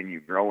continue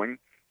growing.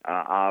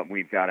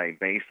 We've got a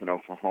base in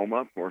Oklahoma,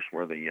 of course,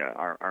 where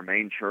our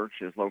main church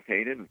is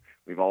located.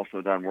 We've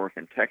also done work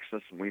in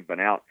Texas, and we've been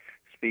out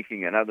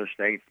speaking in other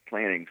states,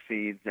 planting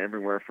seeds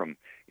everywhere from,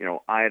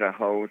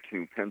 Idaho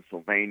to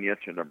Pennsylvania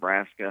to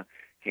Nebraska,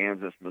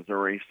 Kansas,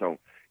 Missouri. So,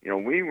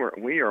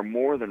 we are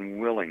more than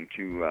willing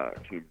to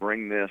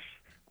bring this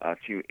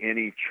to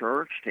any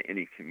church, to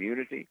any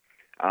community.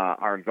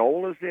 Our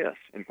goal is this,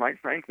 and quite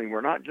frankly,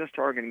 we're not just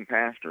targeting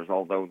pastors,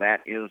 although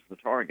that is the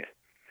target.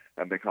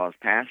 Because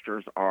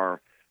pastors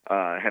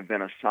have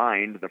been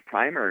assigned the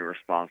primary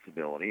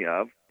responsibility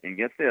of, and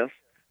get this,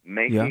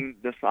 making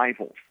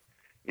disciples.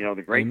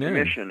 The Great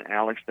Commission,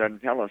 Alex doesn't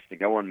tell us to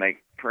go and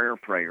make prayer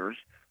prayers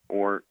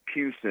or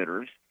pew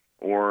sitters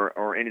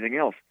or anything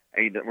else.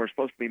 We're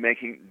supposed to be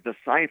making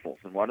disciples.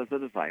 And what is a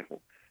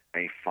disciple?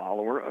 A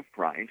follower of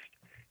Christ.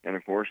 And,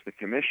 of course, the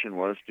commission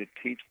was to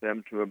teach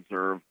them to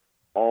observe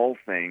all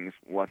things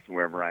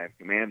whatsoever I have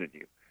commanded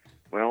you.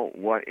 Well,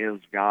 what is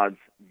God's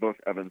book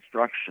of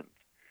instructions?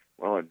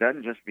 Well, it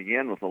doesn't just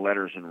begin with the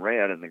letters in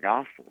red in the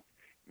gospel.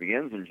 It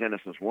begins in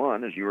Genesis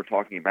 1, as you were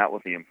talking about,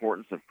 with the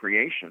importance of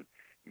creation.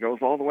 It goes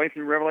all the way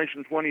through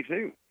Revelation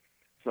 22.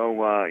 So,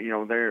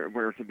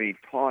 we're to be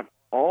taught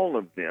all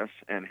of this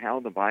and how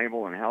the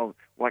Bible and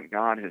what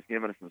God has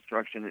given us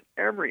instruction in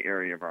every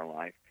area of our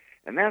life.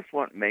 And that's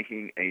what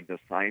making a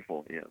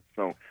disciple is.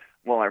 So,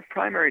 our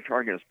primary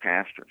target is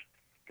pastors,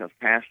 because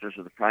pastors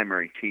are the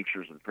primary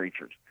teachers and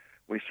preachers.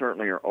 We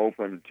certainly are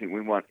open to,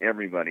 we want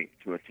everybody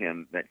to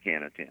attend that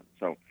can attend.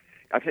 So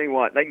I'll tell you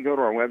what, they can go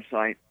to our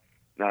website,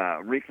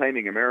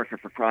 Reclaiming America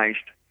for Christ,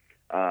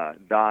 I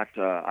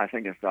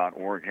think it's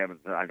 .org.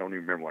 I don't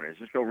even remember what it is.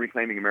 Just go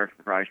Reclaiming America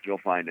for Christ, you'll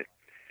find it.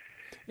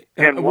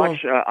 And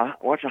watch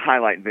a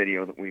highlight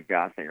video that we've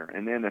got there.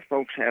 And then if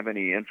folks have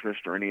any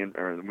interest or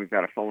we've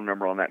got a phone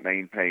number on that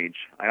main page,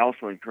 I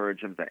also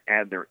encourage them to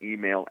add their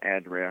email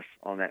address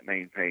on that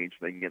main page.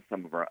 They can get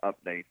some of our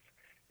updates,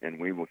 and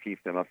we will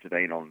keep them up to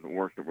date on the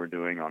work that we're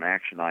doing on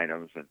action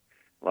items. And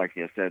like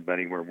you said,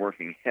 Buddy, we're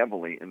working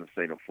heavily in the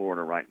state of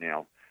Florida right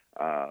now,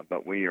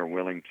 but we are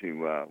willing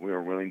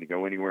to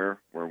go anywhere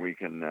where we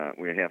can.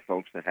 We have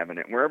folks that have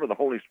wherever the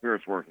Holy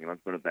Spirit's working.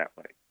 Let's put it that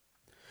way.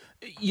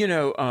 You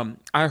know,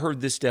 I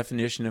heard this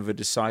definition of a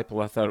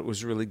disciple. I thought it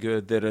was really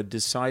good, that a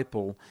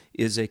disciple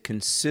is a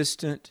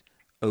consistent,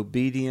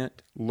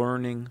 obedient,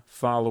 learning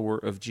follower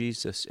of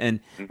Jesus. And,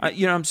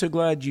 I'm so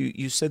glad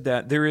you said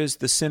that. There is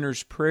the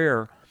sinner's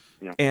prayer.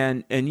 Yeah.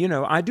 And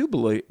I do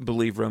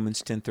believe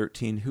Romans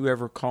 10:13,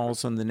 whoever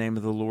calls on the name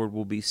of the Lord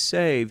will be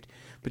saved.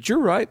 But you're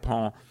right,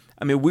 Paul.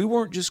 I mean, we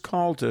weren't just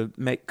called to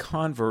make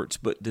converts,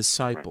 but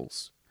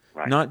disciples.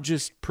 Right. Not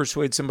just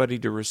persuade somebody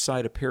to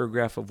recite a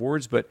paragraph of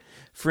words, but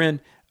friend,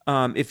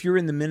 if you're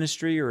in the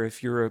ministry or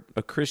if you're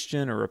a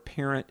Christian or a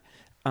parent,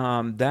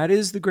 that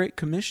is the Great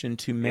Commission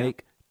to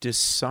make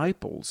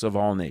disciples of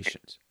all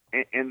nations.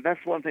 And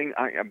that's one thing,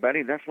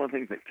 Buddy, that's one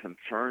thing that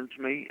concerns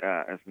me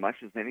as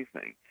much as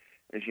anything,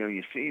 is,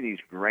 you see these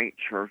great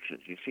churches.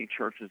 You see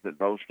churches that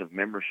boast of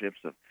memberships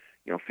of,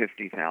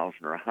 50,000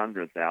 or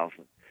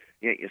 100,000,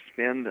 yet you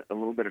spend a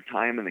little bit of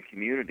time in the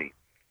community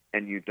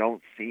and you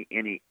don't see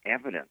any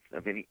evidence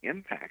of any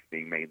impact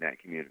being made in that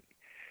community.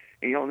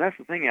 And, that's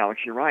the thing,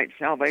 Alex. You're right.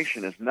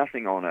 Salvation is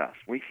nothing on us.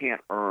 We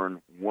can't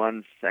earn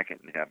 1 second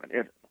in heaven.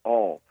 It's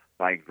all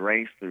by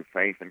grace through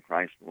faith in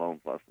Christ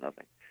alone, plus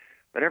nothing.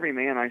 But every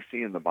man I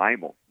see in the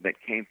Bible that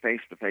came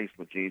face to face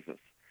with Jesus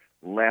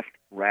left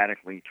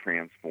radically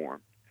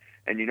transformed.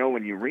 And,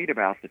 when you read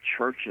about the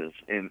churches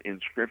in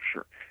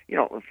Scripture,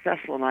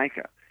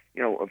 Thessalonica,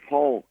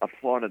 Paul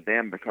applauded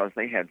them because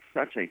they had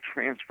such a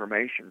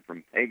transformation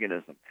from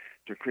paganism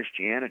to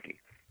Christianity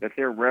that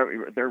their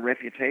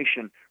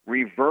reputation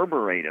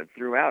reverberated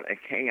throughout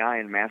Achaia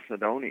and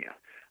Macedonia.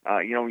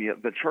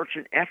 The church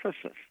in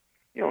Ephesus,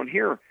 and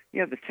here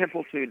you have the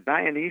temple to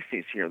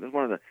Dionysus here. This is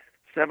one of the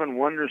 7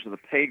 wonders of the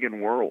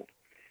pagan world.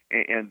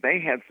 And they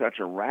had such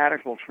a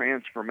radical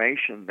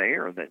transformation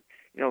there that,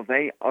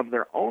 they, of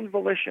their own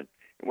volition,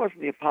 it wasn't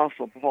the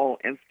Apostle Paul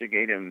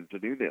instigating them to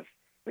do this.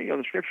 But,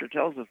 the Scripture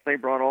tells us they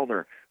brought all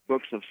their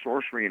books of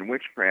sorcery and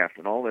witchcraft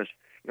and all this,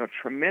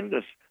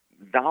 tremendous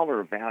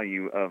dollar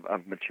value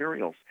of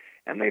materials,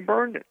 and they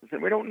burned it and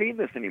said, we don't need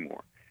this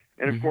anymore.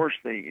 And, of course,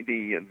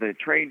 the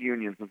trade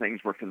unions and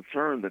things were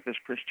concerned that this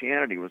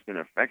Christianity was going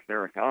to affect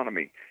their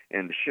economy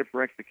and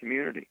shipwreck the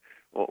community.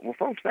 Well,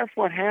 folks, that's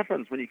what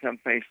happens when you come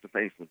face to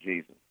face with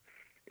Jesus.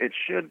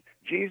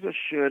 Jesus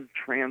should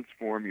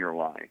transform your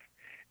life.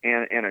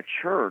 And a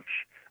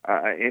church,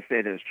 if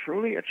it is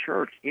truly a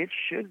church, it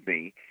should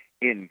be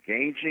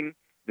engaging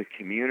the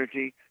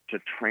community to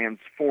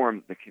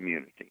transform the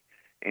community.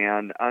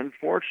 And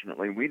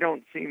unfortunately, we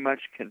don't see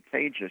much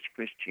contagious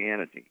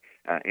Christianity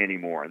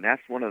anymore. And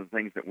that's one of the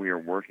things that we are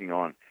working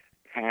on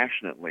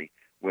passionately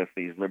with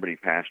these Liberty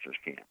Pastors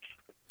camps.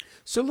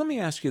 So let me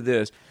ask you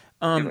this.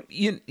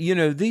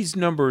 These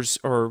numbers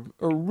are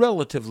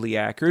relatively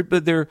accurate,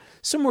 but they're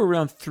somewhere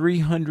around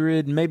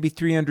 300, maybe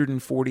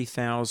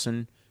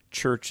 340,000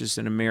 churches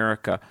in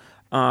America.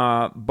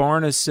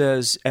 Barna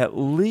says at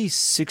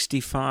least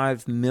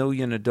 65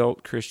 million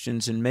adult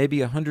Christians and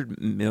maybe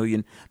 100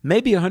 million,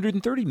 maybe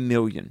 130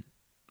 million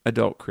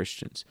adult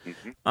Christians.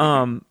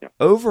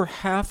 Over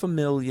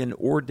 500,000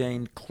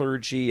 ordained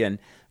clergy, and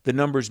the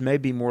numbers may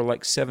be more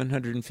like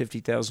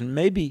 750,000,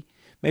 maybe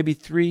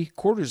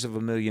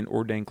 750,000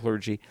 ordained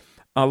clergy.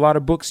 A lot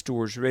of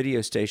bookstores,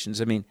 radio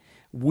stations. I mean,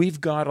 we've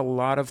got a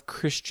lot of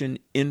Christian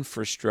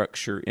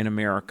infrastructure in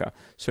America.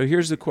 So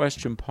here's the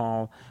question,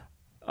 Paul.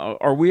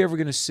 Are we ever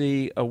going to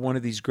see one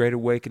of these great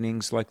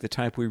awakenings like the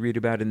type we read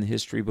about in the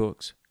history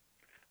books?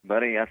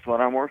 Buddy, that's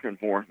what I'm working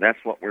for. That's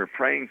what we're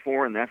praying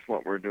for, and that's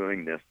what we're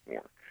doing this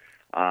for.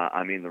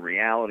 The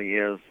reality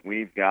is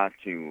we've got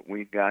to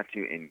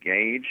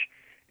engage,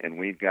 and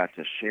we've got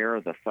to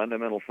share the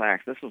fundamental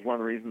facts. This is one of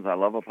the reasons I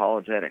love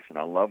apologetics, and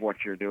I love what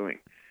you're doing.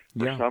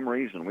 For some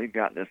reason, we've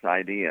got this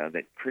idea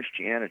that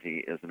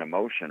Christianity is an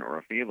emotion or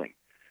a feeling.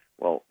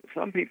 Well,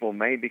 some people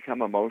may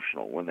become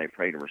emotional when they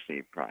pray to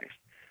receive Christ.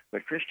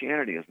 But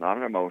Christianity is not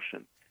an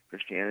emotion.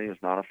 Christianity is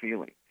not a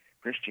feeling.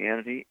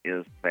 Christianity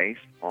is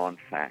based on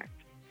fact.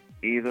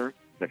 Either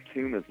the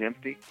tomb is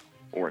empty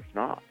or it's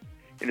not.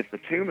 And if the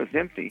tomb is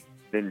empty,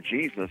 then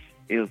Jesus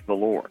is the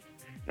Lord.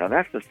 Now,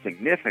 that's a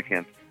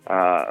significant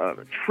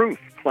truth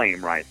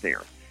claim right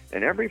there.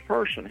 And every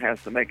person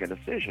has to make a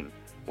decision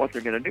what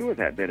they're going to do with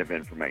that bit of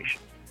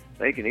information.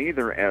 They can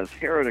either, as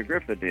Herod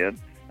Agrippa did,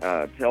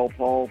 tell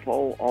Paul,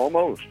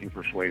 almost you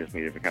persuaded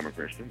me to become a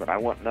Christian, but I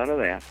want none of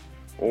that.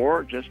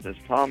 Or, just as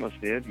Thomas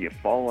did, you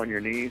fall on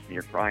your knees and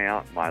you cry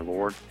out, my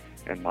Lord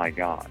and my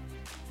God.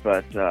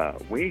 but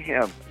we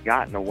have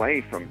gotten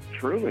away from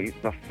truly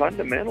the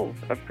fundamentals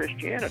of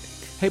Christianity.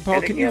 Hey,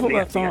 Paul, can you hold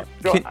that thought?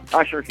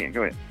 I sure can.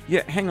 Go ahead.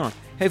 Yeah, hang on.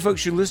 Hey,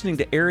 folks, you're listening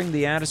to Airing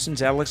the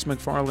Addisons. Alex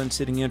McFarland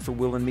sitting in for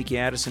Will and Mickey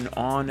Addison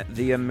on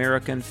the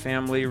American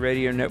Family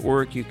Radio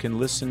Network. You can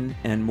listen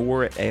and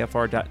more at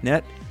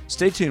afr.net.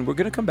 Stay tuned. We're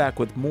going to come back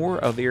with more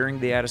of Airing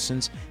the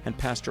Addisons and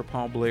Pastor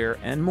Paul Blair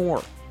and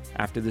more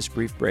after this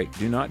brief break.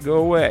 Do not go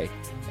away.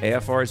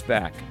 AFR is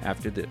back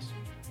after this.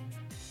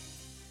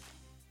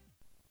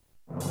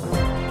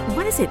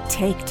 What does it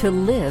take to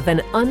live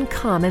an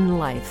uncommon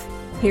life?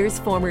 Here's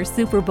former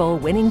Super Bowl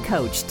winning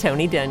coach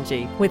Tony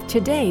Dungy with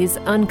today's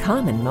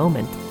uncommon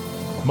moment.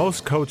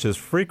 Most coaches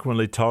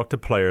frequently talk to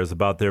players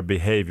about their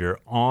behavior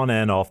on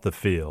and off the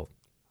field.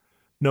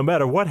 No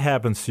matter what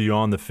happens to you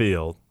on the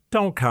field,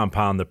 don't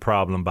compound the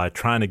problem by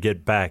trying to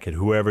get back at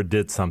whoever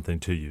did something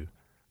to you.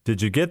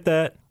 Did you get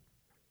that?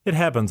 It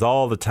happens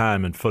all the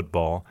time in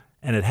football,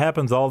 and it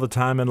happens all the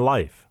time in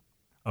life.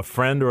 A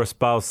friend or a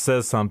spouse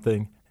says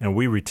something, and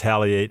we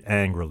retaliate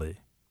angrily.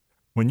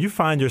 When you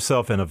find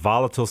yourself in a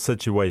volatile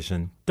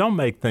situation, don't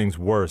make things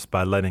worse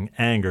by letting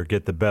anger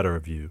get the better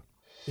of you.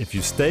 If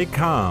you stay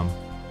calm,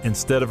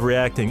 instead of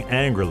reacting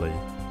angrily,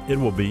 it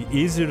will be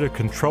easier to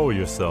control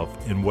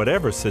yourself in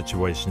whatever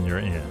situation you're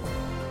in,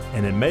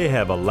 and it may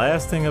have a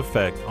lasting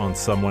effect on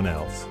someone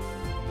else.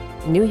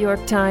 New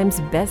York Times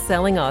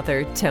best-selling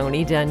author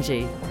Tony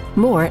Dungy.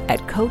 More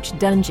at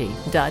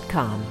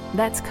CoachDungy.com.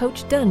 That's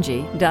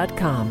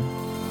CoachDungy.com.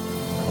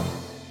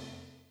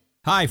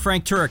 Hi,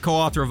 Frank Turek,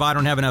 co-author of I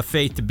Don't Have Enough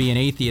Faith to Be an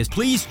Atheist.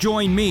 Please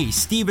join me,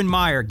 Stephen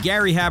Meyer,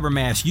 Gary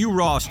Habermas, Hugh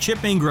Ross,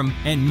 Chip Ingram,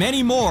 and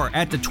many more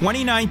at the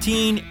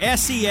 2019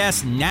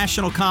 SES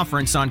National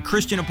Conference on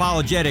Christian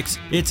Apologetics.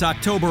 It's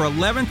October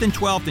 11th and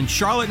 12th in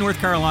Charlotte, North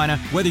Carolina.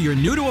 Whether you're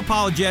new to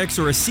apologetics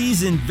or a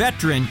seasoned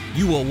veteran,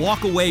 you will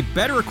walk away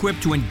better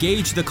equipped to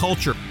engage the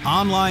culture.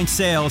 Online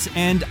sales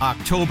end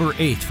October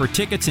 8th. For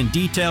tickets and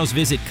details,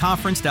 visit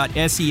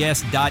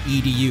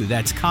conference.ses.edu.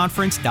 That's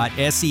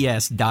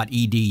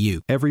conference.ses.edu.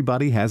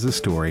 Everybody has a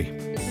story.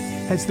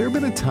 Has there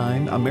been a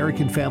time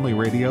American Family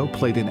Radio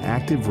played an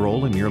active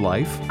role in your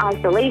life?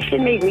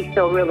 Isolation made me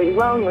feel really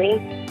lonely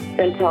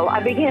until I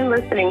began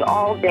listening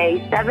all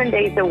day, 7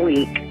 days a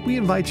week. We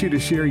invite you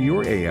to share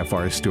your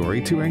AFR story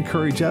to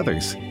encourage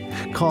others.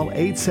 Call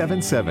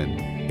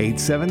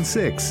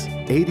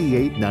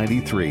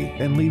 877-876-8893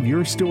 and leave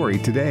your story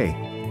today.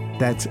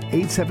 That's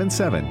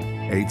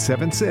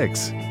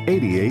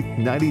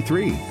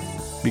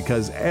 877-876-8893.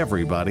 Because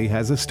everybody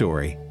has a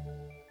story.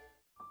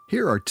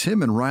 Here are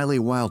Tim and Riley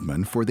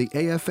Wildman for the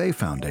AFA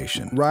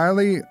Foundation.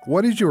 Riley,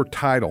 what is your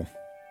title?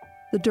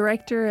 The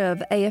director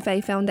of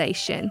AFA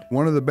Foundation.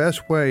 One of the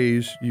best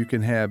ways you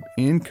can have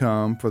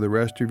income for the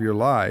rest of your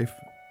life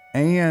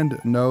and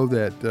know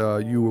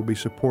that you will be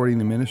supporting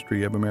the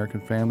ministry of American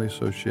Family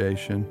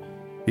Association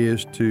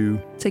is to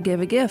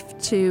give a gift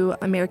to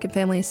American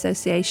Family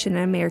Association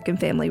and American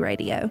Family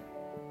Radio.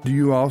 Do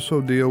you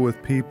also deal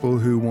with people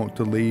who want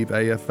to leave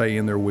AFA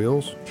in their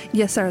wills?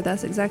 Yes, sir.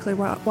 That's exactly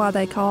why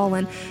they call,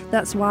 and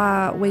that's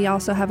why we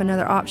also have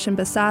another option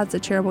besides the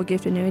charitable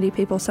gift annuity.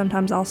 People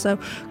sometimes also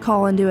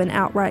call and do an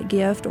outright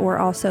gift or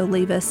also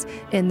leave us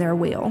in their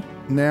will.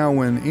 Now,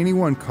 when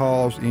anyone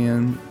calls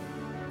in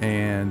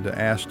and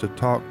asks to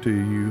talk to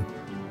you,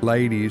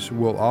 ladies,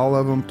 will all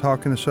of them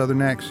talk in a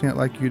Southern accent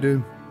like you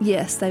do?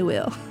 Yes, they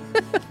will.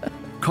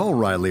 Call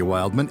Riley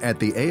Wildman at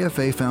the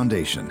AFA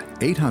Foundation,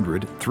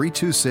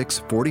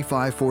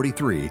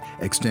 800-326-4543,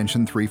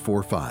 extension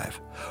 345,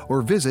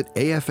 or visit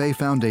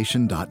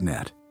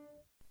afafoundation.net.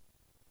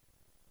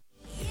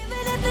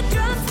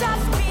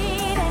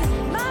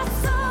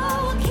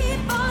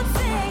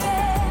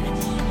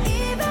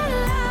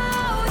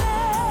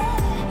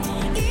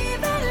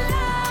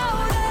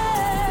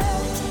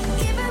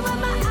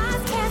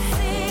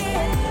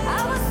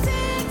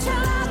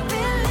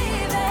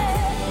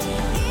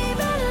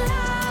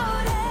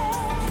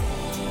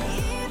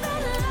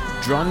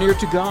 Draw near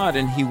to God,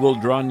 and He will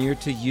draw near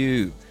to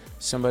you.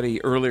 Somebody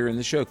earlier in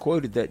the show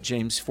quoted that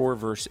James 4,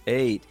 verse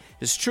 8.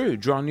 It's true.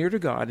 Draw near to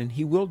God, and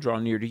He will draw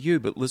near to you.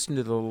 But listen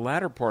to the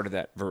latter part of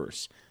that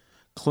verse.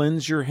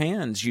 Cleanse your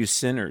hands, you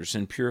sinners,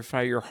 and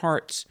purify your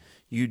hearts,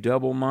 you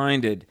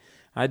double-minded.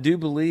 I do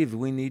believe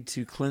we need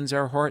to cleanse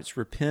our hearts,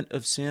 repent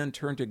of sin,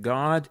 turn to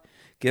God,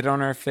 get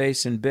on our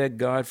face and beg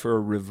God for a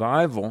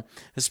revival,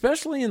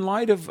 especially in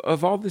light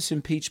of all this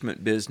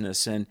impeachment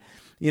business. And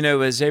you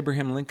know, as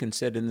Abraham Lincoln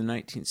said in the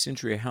 19th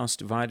century, a house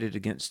divided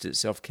against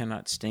itself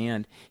cannot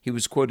stand. He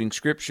was quoting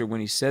Scripture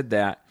when he said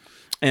that.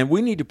 And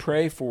we need to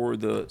pray for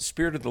the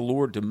Spirit of the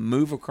Lord to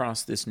move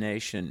across this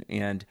nation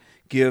and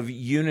give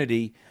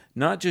unity,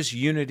 not just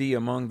unity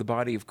among the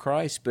body of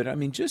Christ, but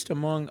just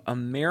among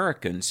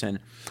Americans. And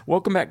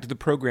welcome back to the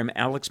program.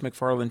 Alex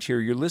McFarland here.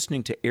 You're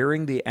listening to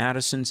Airing the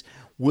Addisons.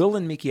 Will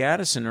and Mickey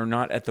Addison are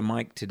not at the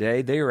mic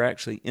today. They are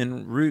actually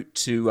en route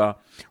to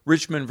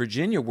Richmond,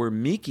 Virginia, where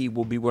Mickey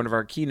will be one of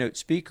our keynote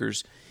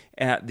speakers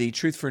at the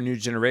Truth for a New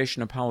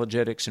Generation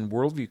Apologetics and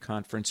Worldview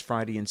Conference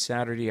Friday and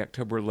Saturday,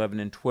 October 11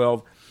 and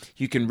 12.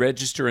 You can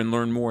register and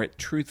learn more at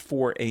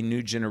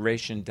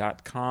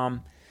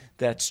truthforanewgeneration.com.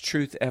 That's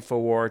truth,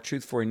 F-O-R,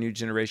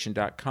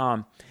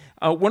 truthforanewgeneration.com.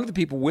 One of the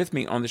people with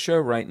me on the show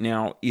right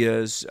now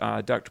is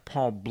Dr.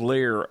 Paul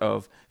Blair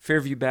of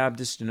Fairview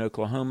Baptist in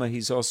Oklahoma.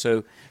 He's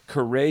also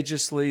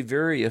courageously,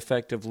 very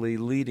effectively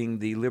leading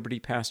the Liberty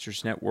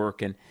Pastors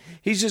Network. And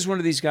he's just one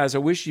of these guys. I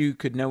wish you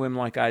could know him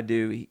like I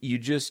do.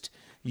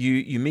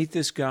 You meet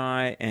this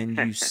guy and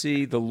you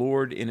see the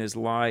Lord in his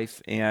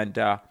life. And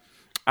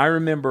I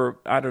remember,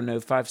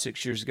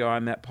 5-6 years ago, I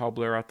met Paul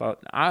Blair. I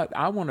thought,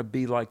 I want to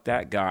be like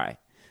that guy.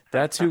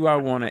 That's who I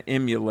want to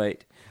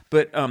emulate.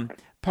 But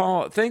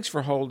Paul, thanks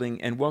for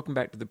holding, and welcome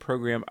back to the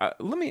program.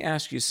 Let me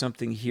ask you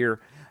something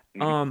here.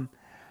 Where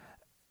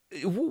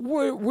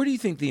do you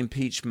think the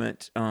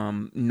impeachment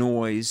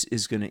noise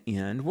is going to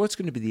end? What's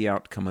going to be the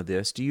outcome of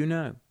this? Do you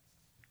know?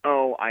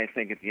 Oh, I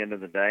think at the end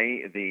of the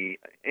day,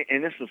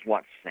 and this is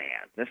what's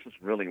sad. This is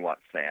really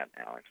what's sad,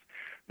 Alex.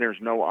 There's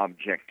no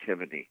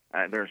objectivity.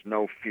 There's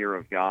no fear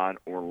of God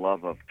or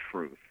love of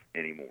truth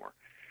anymore.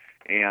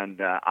 And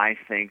I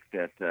think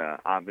that,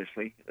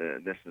 obviously,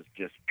 this is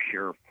just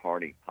pure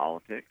party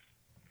politics.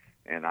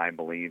 And I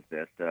believe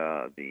that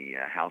the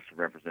House of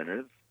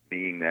Representatives,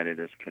 being that it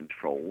is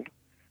controlled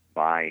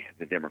by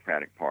the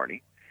Democratic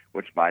Party,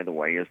 which, by the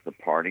way, is the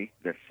party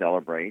that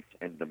celebrates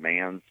and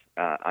demands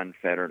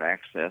unfettered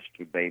access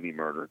to baby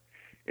murder.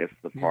 It's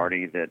the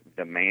party that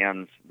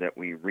demands that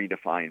we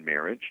redefine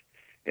marriage.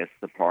 It's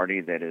the party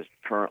that is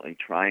currently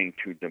trying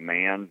to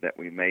demand that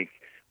we make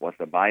what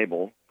the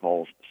Bible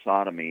calls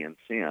sodomy and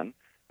sin,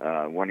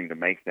 wanting to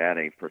make that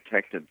a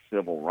protected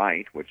civil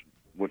right, which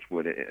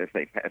would, if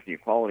the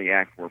Equality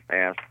Act were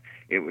passed,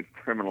 it would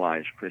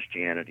criminalize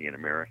Christianity in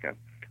America.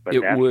 But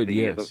it would,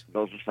 yes.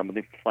 Those are some of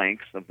the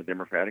planks of the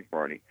Democratic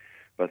Party,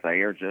 but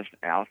they are just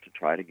out to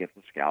try to get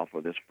the scalp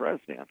of this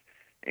president.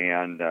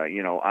 And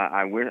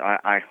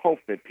I hope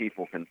that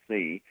people can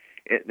see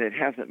it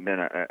hasn't been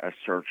a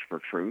search for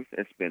truth.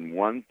 It's been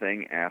one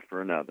thing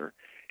after another.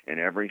 And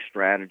every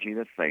strategy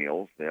that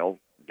fails, they'll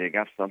dig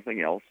up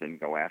something else and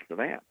go after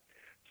that.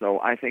 So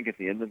I think at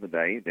the end of the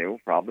day, they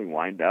will probably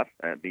wind up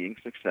being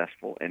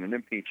successful in an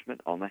impeachment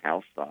on the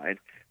House side,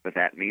 but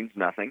that means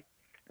nothing.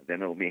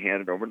 Then it'll be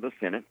handed over to the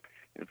Senate,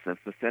 and since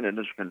the Senate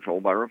is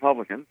controlled by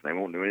Republicans, they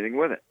won't do anything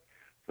with it.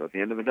 So at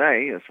the end of the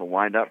day, this will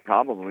wind up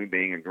probably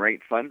being a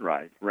great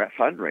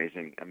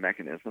fundraising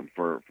mechanism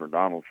for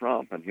Donald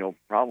Trump, and he'll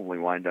probably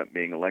wind up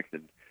being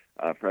elected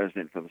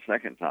president for the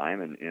second time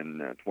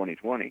in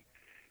 2020.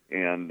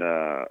 And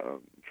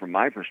from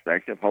my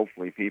perspective,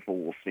 hopefully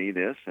people will see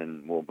this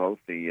and will vote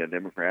the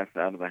Democrats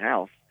out of the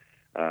House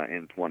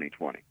in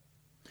 2020.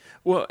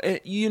 Well,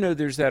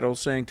 there's that old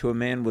saying, to a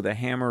man with a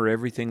hammer,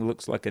 everything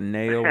looks like a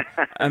nail.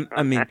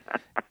 I mean,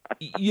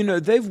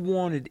 they've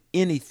wanted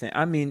anything.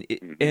 I mean,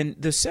 and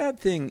the sad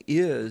thing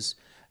is,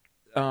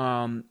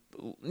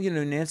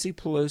 Nancy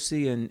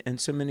Pelosi and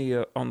so many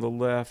on the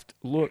left,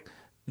 look,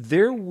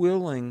 they're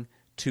willing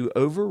to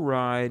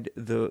override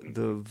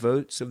the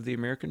votes of the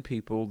American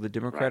people, the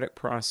democratic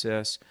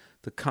process,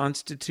 the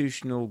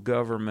constitutional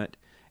government,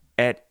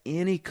 at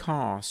any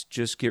cost.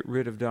 Just get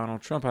rid of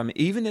Donald Trump. I mean,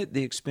 even at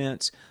the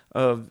expense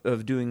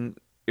of doing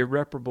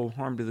irreparable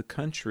harm to the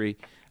country,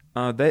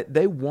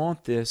 they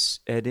want this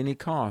at any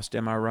cost.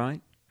 Am I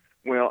right?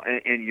 Well,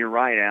 and you're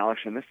right,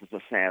 Alex, and this is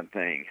a sad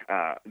thing.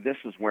 This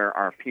is where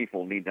our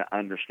people need to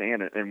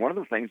understand it. And one of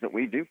the things that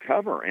we do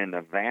cover in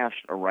the vast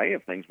array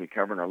of things we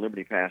cover in our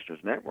Liberty Pastors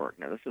Network,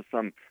 now this is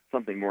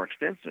something more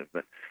extensive,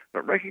 but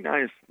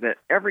recognize that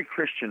every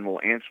Christian will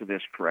answer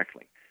this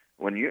correctly.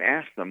 When you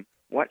ask them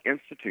what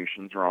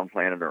institutions are on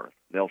planet Earth,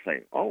 they'll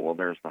say, oh, well,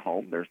 there's the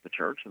home, there's the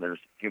church, and there's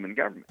human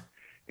government.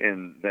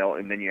 And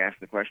then you ask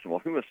the question,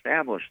 well, who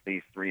established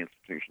these three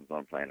institutions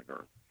on planet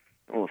Earth?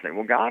 We'll say,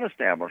 well, God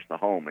established the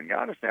home, and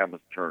God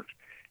established the church,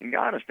 and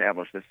God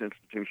established this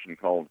institution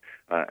called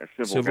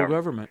civil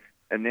government.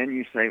 And then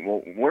you say,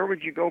 well, where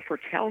would you go for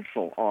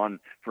counsel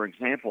on, for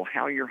example,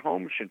 how your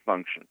home should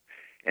function?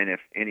 And if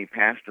any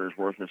pastor is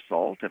worth his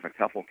salt, if a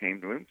couple came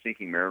to him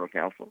seeking marital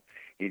counsel,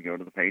 he'd go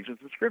to the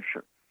pages of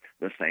Scripture.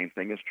 The same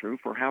thing is true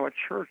for how a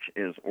church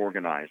is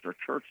organized or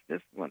church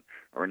discipline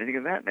or anything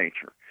of that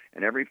nature.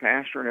 And every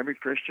pastor and every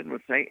Christian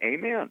would say,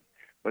 amen.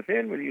 But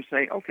then when you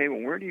say, okay,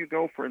 well, where do you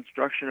go for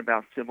instruction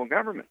about civil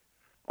government?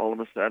 All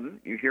of a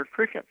sudden, you hear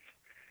crickets,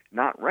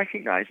 not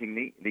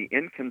recognizing the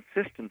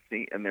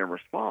inconsistency in their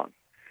response.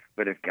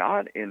 But if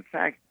God, in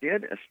fact,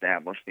 did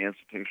establish the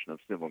institution of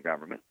civil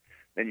government,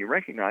 then you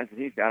recognize that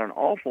he's got an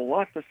awful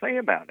lot to say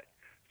about it.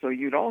 So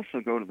you'd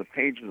also go to the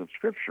pages of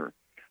Scripture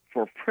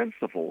for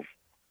principles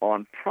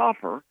on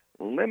proper,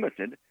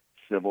 limited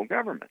civil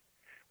government.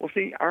 Well,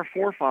 see, our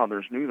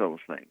forefathers knew those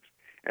things.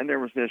 And there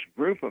was this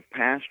group of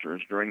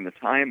pastors during the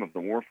time of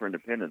the War for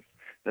Independence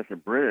that the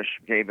British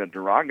gave a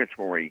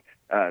derogatory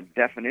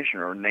definition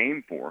or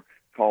name for,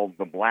 called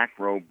the Black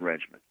Robe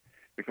Regiment.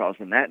 Because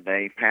in that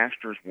day,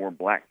 pastors wore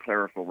black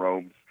clerical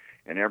robes,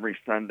 And every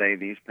Sunday,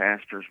 these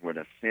pastors would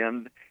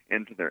ascend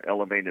into their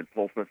elevated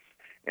pulpits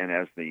and,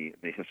 as the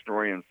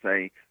historians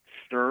say,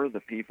 stir the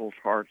people's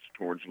hearts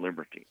towards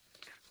liberty.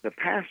 The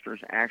pastors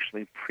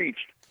actually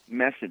preached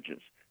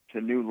messages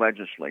to new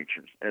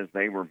legislatures as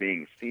they were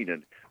being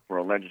seated for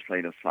a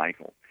legislative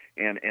cycle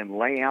and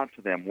lay out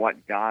to them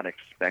what God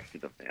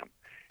expected of them.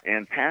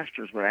 And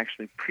pastors would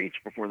actually preach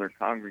before their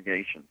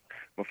congregations,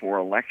 before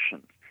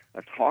elections,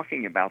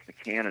 talking about the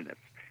candidates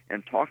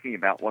and talking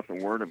about what the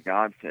Word of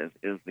God says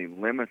is the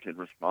limited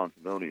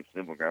responsibility of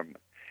civil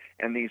government.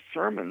 And these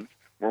sermons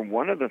were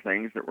one of the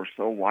things that were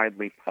so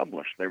widely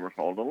published. They were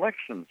called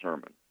election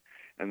sermons,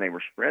 and they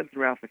were spread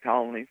throughout the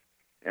colonies.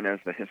 And as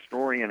the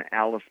historian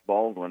Alice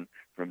Baldwin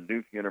from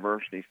Duke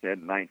University said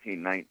in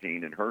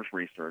 1919 in her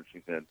research,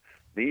 she said,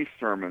 these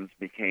sermons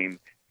became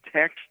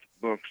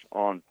textbooks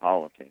on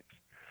politics.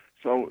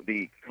 So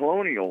the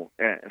colonial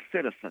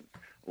citizen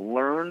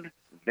learned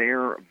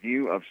their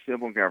view of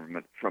civil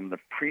government from the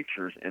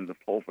preachers in the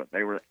pulpit.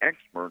 They were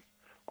experts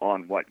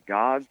on what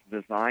God's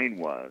design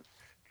was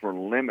for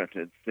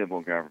limited civil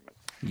government.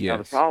 Yes. Now,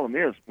 the problem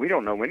is we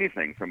don't know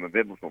anything from a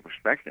biblical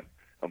perspective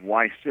of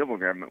why civil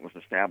government was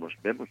established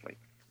biblically,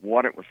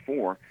 what it was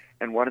for,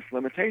 and what its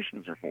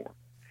limitations are for.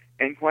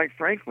 And quite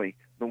frankly,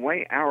 the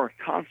way our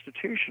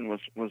Constitution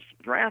was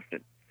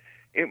drafted,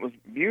 it was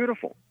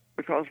beautiful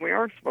because we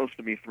aren't supposed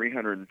to be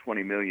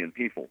 320 million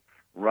people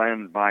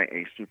run by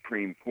a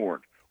Supreme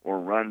Court or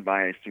run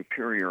by a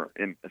superior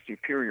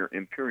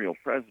imperial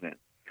president.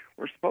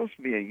 We're supposed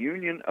to be a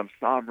union of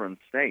sovereign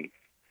states,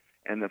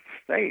 and the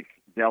states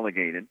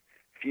delegated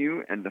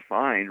few and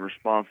defined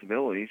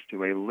responsibilities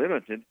to a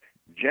limited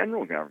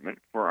general government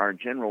for our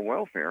general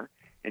welfare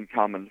and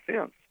common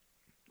defense.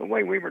 The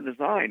way we were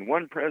designed,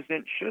 one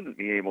president shouldn't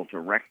be able to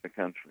wreck the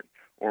country,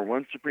 or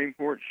one Supreme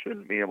Court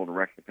shouldn't be able to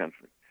wreck the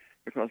country,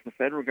 because the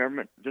federal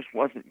government just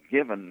wasn't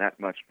given that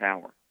much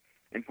power.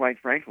 And quite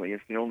frankly,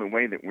 it's the only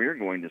way that we're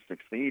going to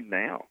succeed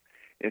now.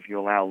 If you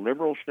allow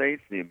liberal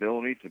states the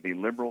ability to be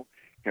liberal,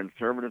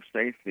 conservative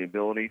states the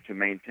ability to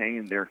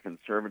maintain their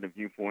conservative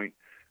viewpoint,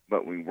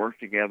 but we work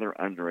together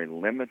under a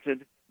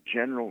limited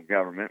general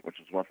government, which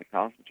is what the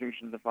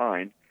Constitution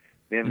defined,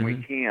 then we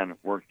can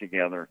work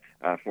together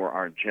for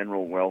our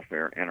general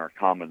welfare and our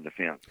common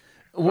defense.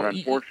 But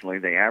unfortunately,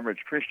 the average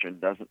Christian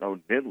doesn't know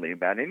diddly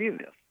about any of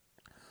this.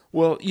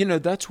 Well,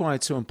 that's why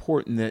it's so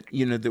important that,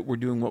 that we're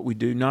doing what we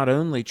do, not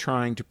only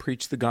trying to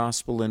preach the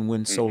gospel and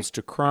win souls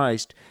to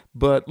Christ,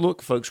 but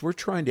look, folks, we're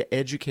trying to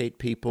educate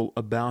people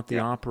about the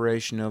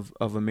operation of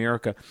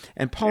America.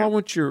 And Paul, I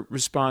want your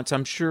response.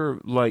 I'm sure,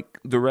 like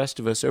the rest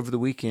of us, over the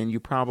weekend, you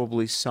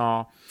probably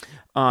saw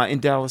in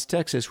Dallas,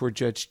 Texas, where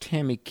Judge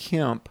Tammy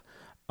Kemp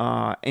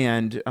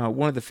and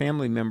one of the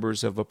family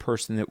members of a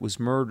person that was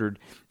murdered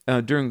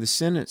during the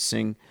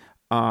sentencing,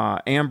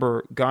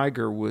 Amber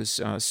Geiger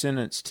was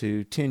sentenced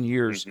to 10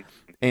 years,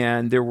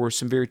 and there were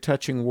some very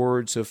touching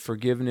words of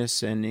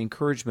forgiveness and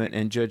encouragement,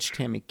 and Judge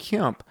Tammy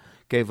Kemp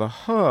gave a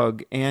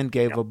hug and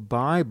gave a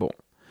Bible.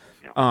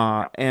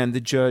 And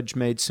the judge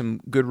made some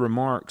good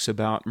remarks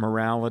about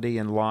morality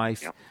and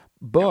life.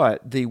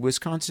 But the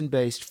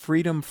Wisconsin-based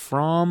Freedom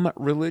From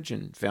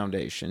Religion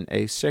Foundation,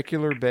 a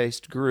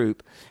secular-based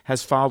group,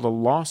 has filed a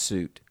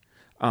lawsuit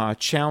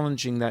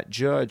challenging that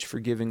judge for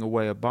giving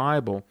away a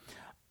Bible.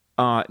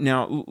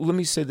 Now, let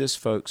me say this,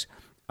 folks.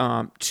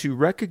 To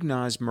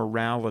recognize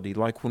morality,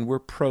 like when we're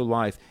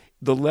pro-life,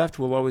 the left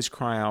will always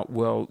cry out,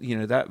 well,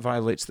 that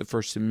violates the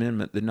First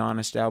Amendment, the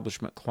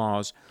non-establishment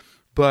clause.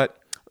 But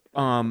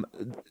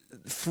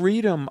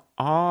freedom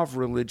of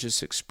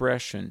religious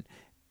expression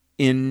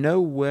in no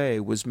way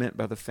was meant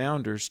by the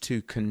founders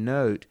to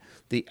connote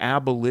the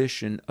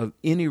abolition of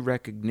any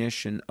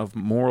recognition of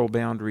moral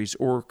boundaries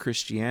or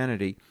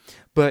Christianity.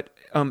 But,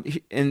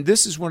 and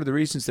this is one of the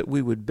reasons that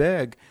we would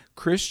beg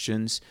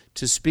Christians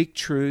to speak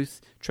truth,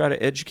 try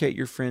to educate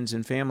your friends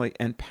and family,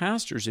 and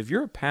pastors, if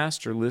you're a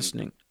pastor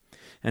listening,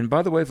 and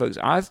by the way, folks,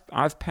 I've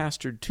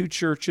pastored 2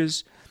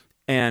 churches,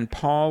 and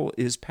Paul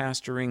is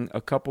pastoring a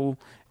couple.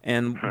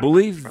 And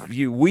believe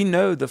you, we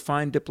know the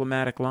fine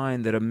diplomatic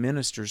line that a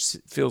minister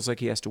feels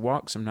like he has to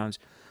walk sometimes.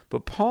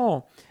 But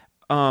Paul,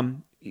 a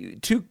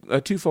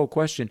twofold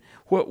question.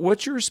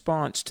 What's your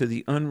response to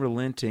the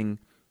unrelenting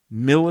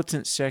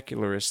militant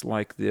secularists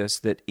like this,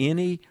 that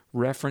any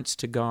reference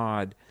to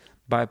God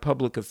by a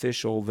public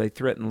official, they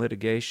threaten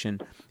litigation?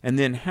 And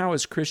then how,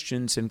 as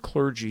Christians and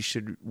clergy,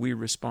 should we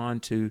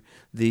respond to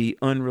the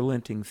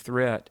unrelenting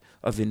threat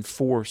of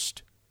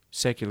enforced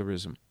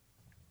secularism?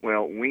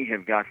 Well, we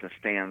have got to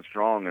stand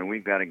strong, and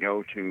we've got to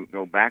go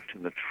back to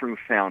the true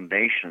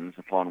foundations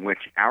upon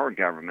which our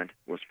government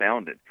was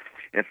founded.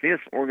 If this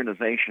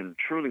organization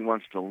truly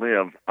wants to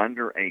live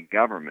under a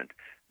government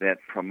that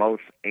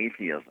promotes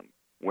atheism,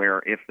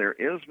 where if there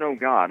is no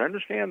God,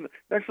 understand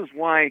this is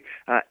why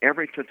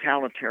every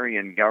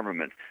totalitarian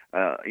government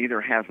either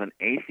has an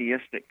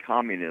atheistic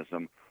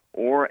communism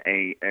or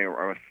a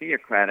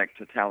theocratic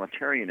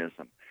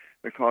totalitarianism,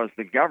 because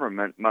the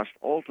government must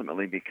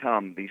ultimately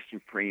become the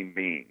supreme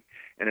being.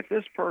 And if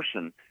this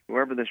person,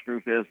 whoever this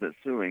group is that's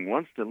suing,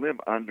 wants to live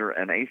under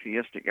an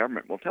atheistic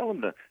government, well, tell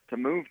them to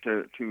move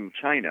to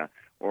China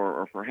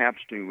or perhaps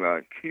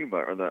to Cuba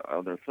or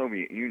the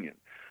Soviet Union.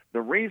 The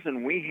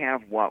reason we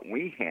have what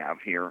we have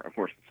here, of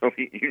course, the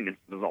Soviet Union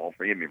dissolved,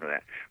 forgive me for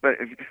that, but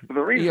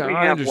the reason we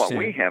have what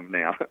we have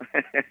now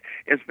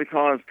is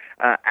because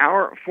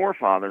our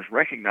forefathers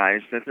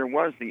recognized that there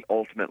was the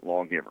ultimate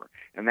lawgiver,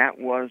 and that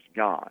was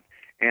God.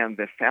 And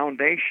the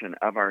foundation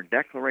of our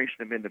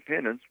Declaration of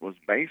Independence was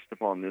based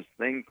upon this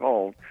thing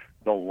called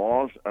the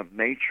laws of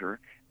nature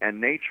and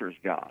nature's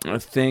God.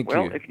 Thank you.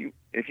 Well,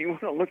 if you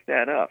want to look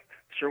that up,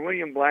 Sir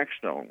William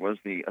Blackstone was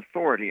the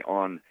authority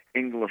on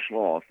English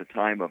law at the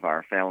time of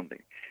our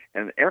founding.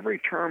 And every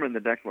term in the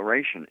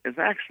Declaration is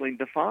actually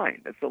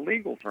defined. It's a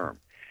legal term.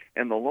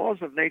 And the laws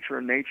of nature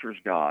and nature's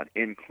God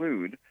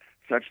include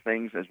such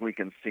things as we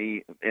can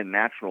see in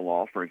natural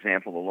law, for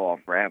example, the law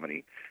of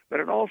gravity, but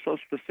it also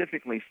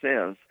specifically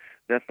says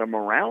that the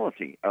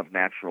morality of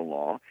natural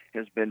law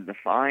has been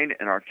defined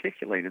and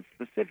articulated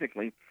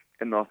specifically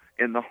in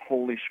the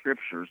Holy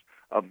Scriptures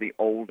of the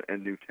Old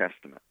and New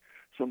Testament.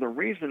 So the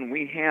reason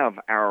we have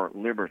our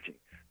liberty,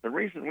 the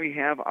reason we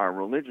have our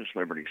religious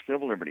liberty,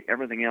 civil liberty,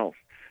 everything else,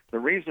 the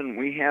reason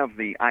we have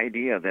the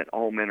idea that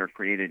all men are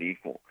created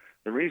equal,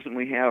 the reason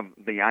we have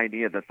the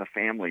idea that the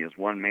family is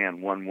one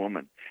man, one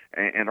woman,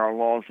 and our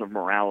laws of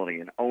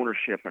morality and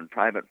ownership and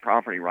private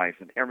property rights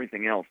and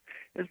everything else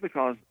is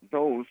because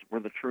those were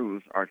the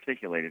truths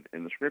articulated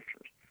in the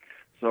Scriptures.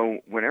 So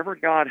whenever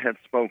God had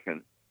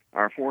spoken,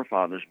 our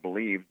forefathers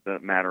believed the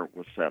matter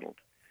was settled.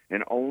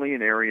 And only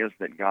in areas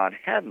that God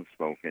hadn't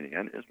spoken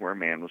in is where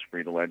man was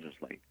free to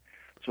legislate.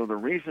 So the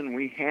reason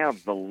we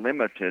have the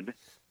limited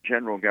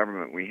general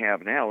government we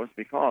have now is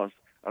because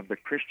of the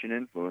Christian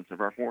influence of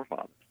our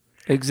forefathers.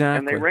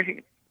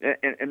 Exactly.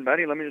 And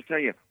buddy, let me just tell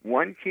you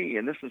one key,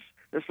 and this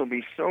will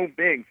be so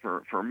big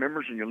for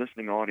members in your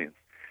listening audience.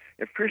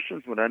 If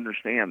Christians would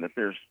understand that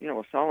there's,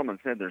 as Solomon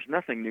said, there's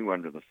nothing new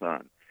under the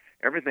sun.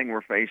 Everything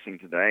we're facing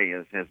today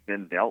has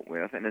been dealt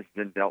with, and has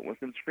been dealt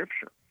with in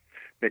Scripture.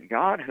 That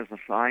God has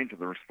assigned to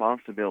the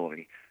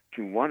responsibility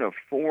to one of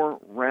four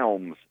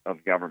realms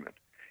of government.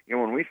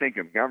 When we think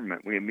of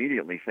government, we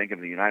immediately think of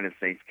the United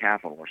States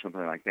Capitol or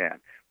something like that,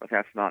 but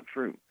that's not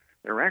true.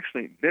 There are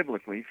actually,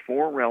 biblically,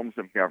 four realms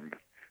of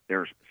government.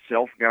 There's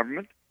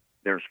self-government,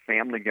 there's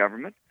family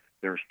government,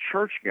 there's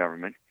church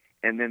government,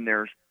 and then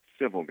there's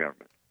civil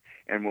government.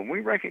 And when we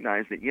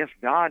recognize that, yes,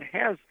 God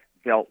has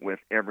dealt with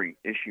every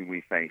issue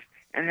we face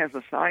and has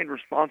assigned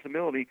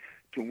responsibility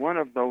to one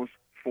of those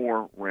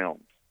four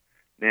realms.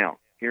 Now,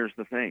 here's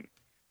the thing.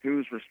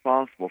 Who's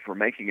responsible for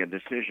making a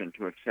decision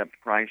to accept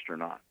Christ or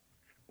not?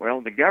 Well,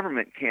 the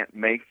government can't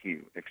make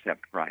you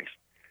accept Christ.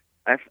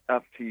 That's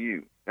up to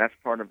you. That's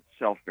part of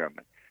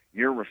self-government.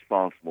 You're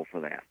responsible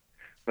for that.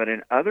 But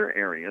in other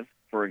areas,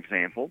 for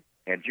example,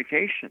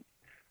 education,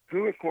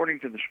 who,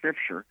 according to the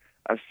Scripture,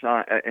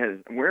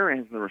 where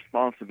has the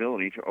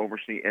responsibility to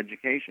oversee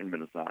education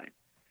been assigned?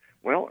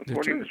 Well,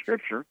 according to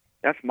Scripture,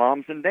 that's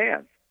moms and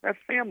dads. That's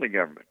family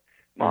government.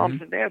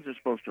 Moms and dads are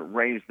supposed to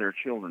raise their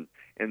children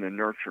in the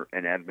nurture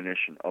and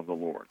admonition of the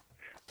Lord.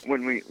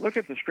 When we look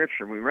at the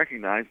Scripture, we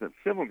recognize that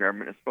civil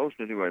government is supposed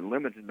to do a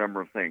limited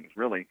number of things.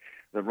 Really,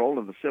 the role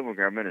of the civil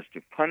government is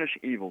to punish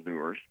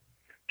evildoers,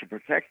 to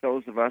protect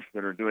those of us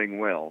that are doing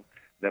well,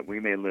 that we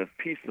may live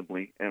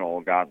peaceably in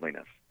all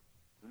godliness.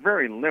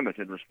 Very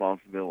limited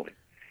responsibility.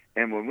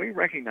 And when we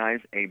recognize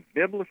a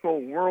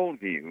biblical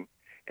worldview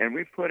and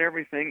we put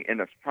everything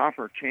in its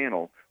proper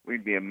channel,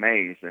 we'd be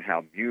amazed at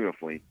how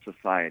beautifully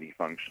society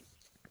functions.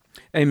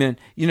 Amen.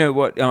 You know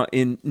what?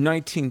 In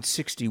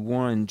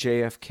 1961,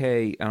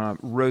 JFK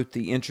wrote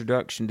the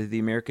introduction to the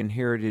American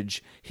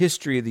Heritage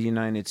History of the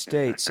United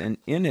States, and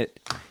in it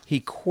he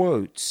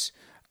quotes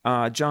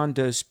John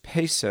Dos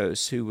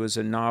Passos, who was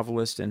a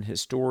novelist and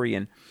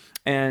historian.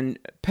 And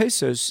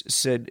Passos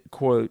said,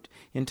 quote,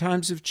 "In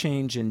times of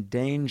change and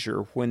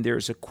danger, when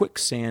there's a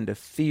quicksand of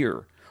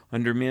fear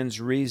under men's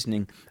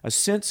reasoning, a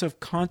sense of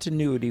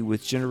continuity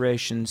with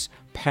generations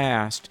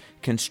past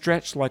can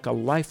stretch like a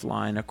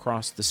lifeline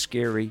across the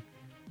scary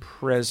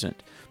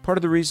present." Part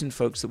of the reason,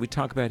 folks, that we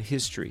talk about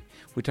history,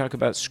 we talk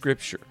about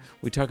Scripture,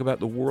 we talk about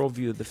the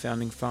worldview of the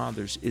Founding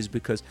Fathers is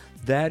because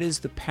that is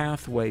the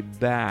pathway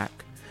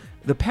back.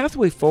 The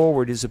pathway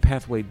forward is a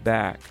pathway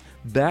back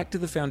to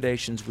the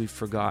foundations we've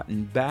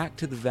forgotten, back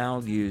to the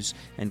values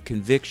and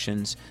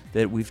convictions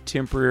that we've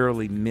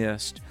temporarily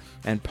missed.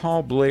 And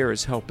Paul Blair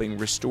is helping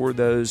restore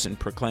those and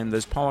proclaim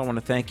those. Paul, I want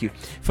to thank you.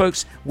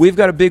 Folks, we've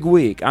got a big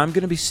week. I'm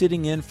going to be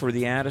sitting in for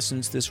the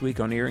Addisons this week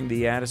on Airing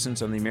the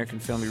Addisons on the American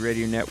Family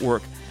Radio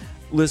Network.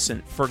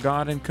 Listen, for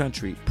God and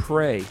country,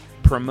 pray,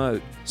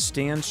 promote,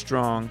 stand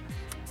strong.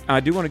 I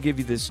do want to give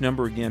you this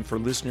number again for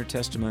listener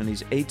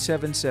testimonies,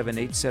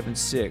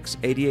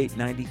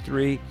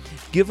 877-876-8893.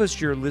 Give us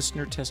your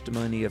listener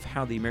testimony of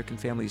how the American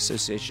Family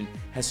Association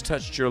has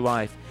touched your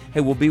life.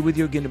 Hey, we'll be with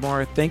you again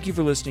tomorrow. Thank you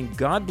for listening.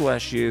 God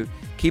bless you.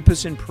 Keep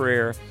us in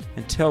prayer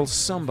and tell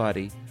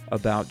somebody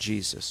about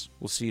Jesus.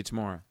 We'll see you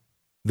tomorrow.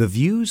 The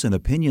views and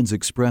opinions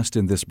expressed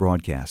in this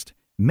broadcast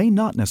may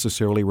not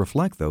necessarily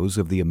reflect those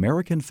of the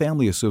American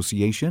Family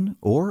Association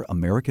or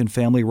American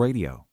Family Radio.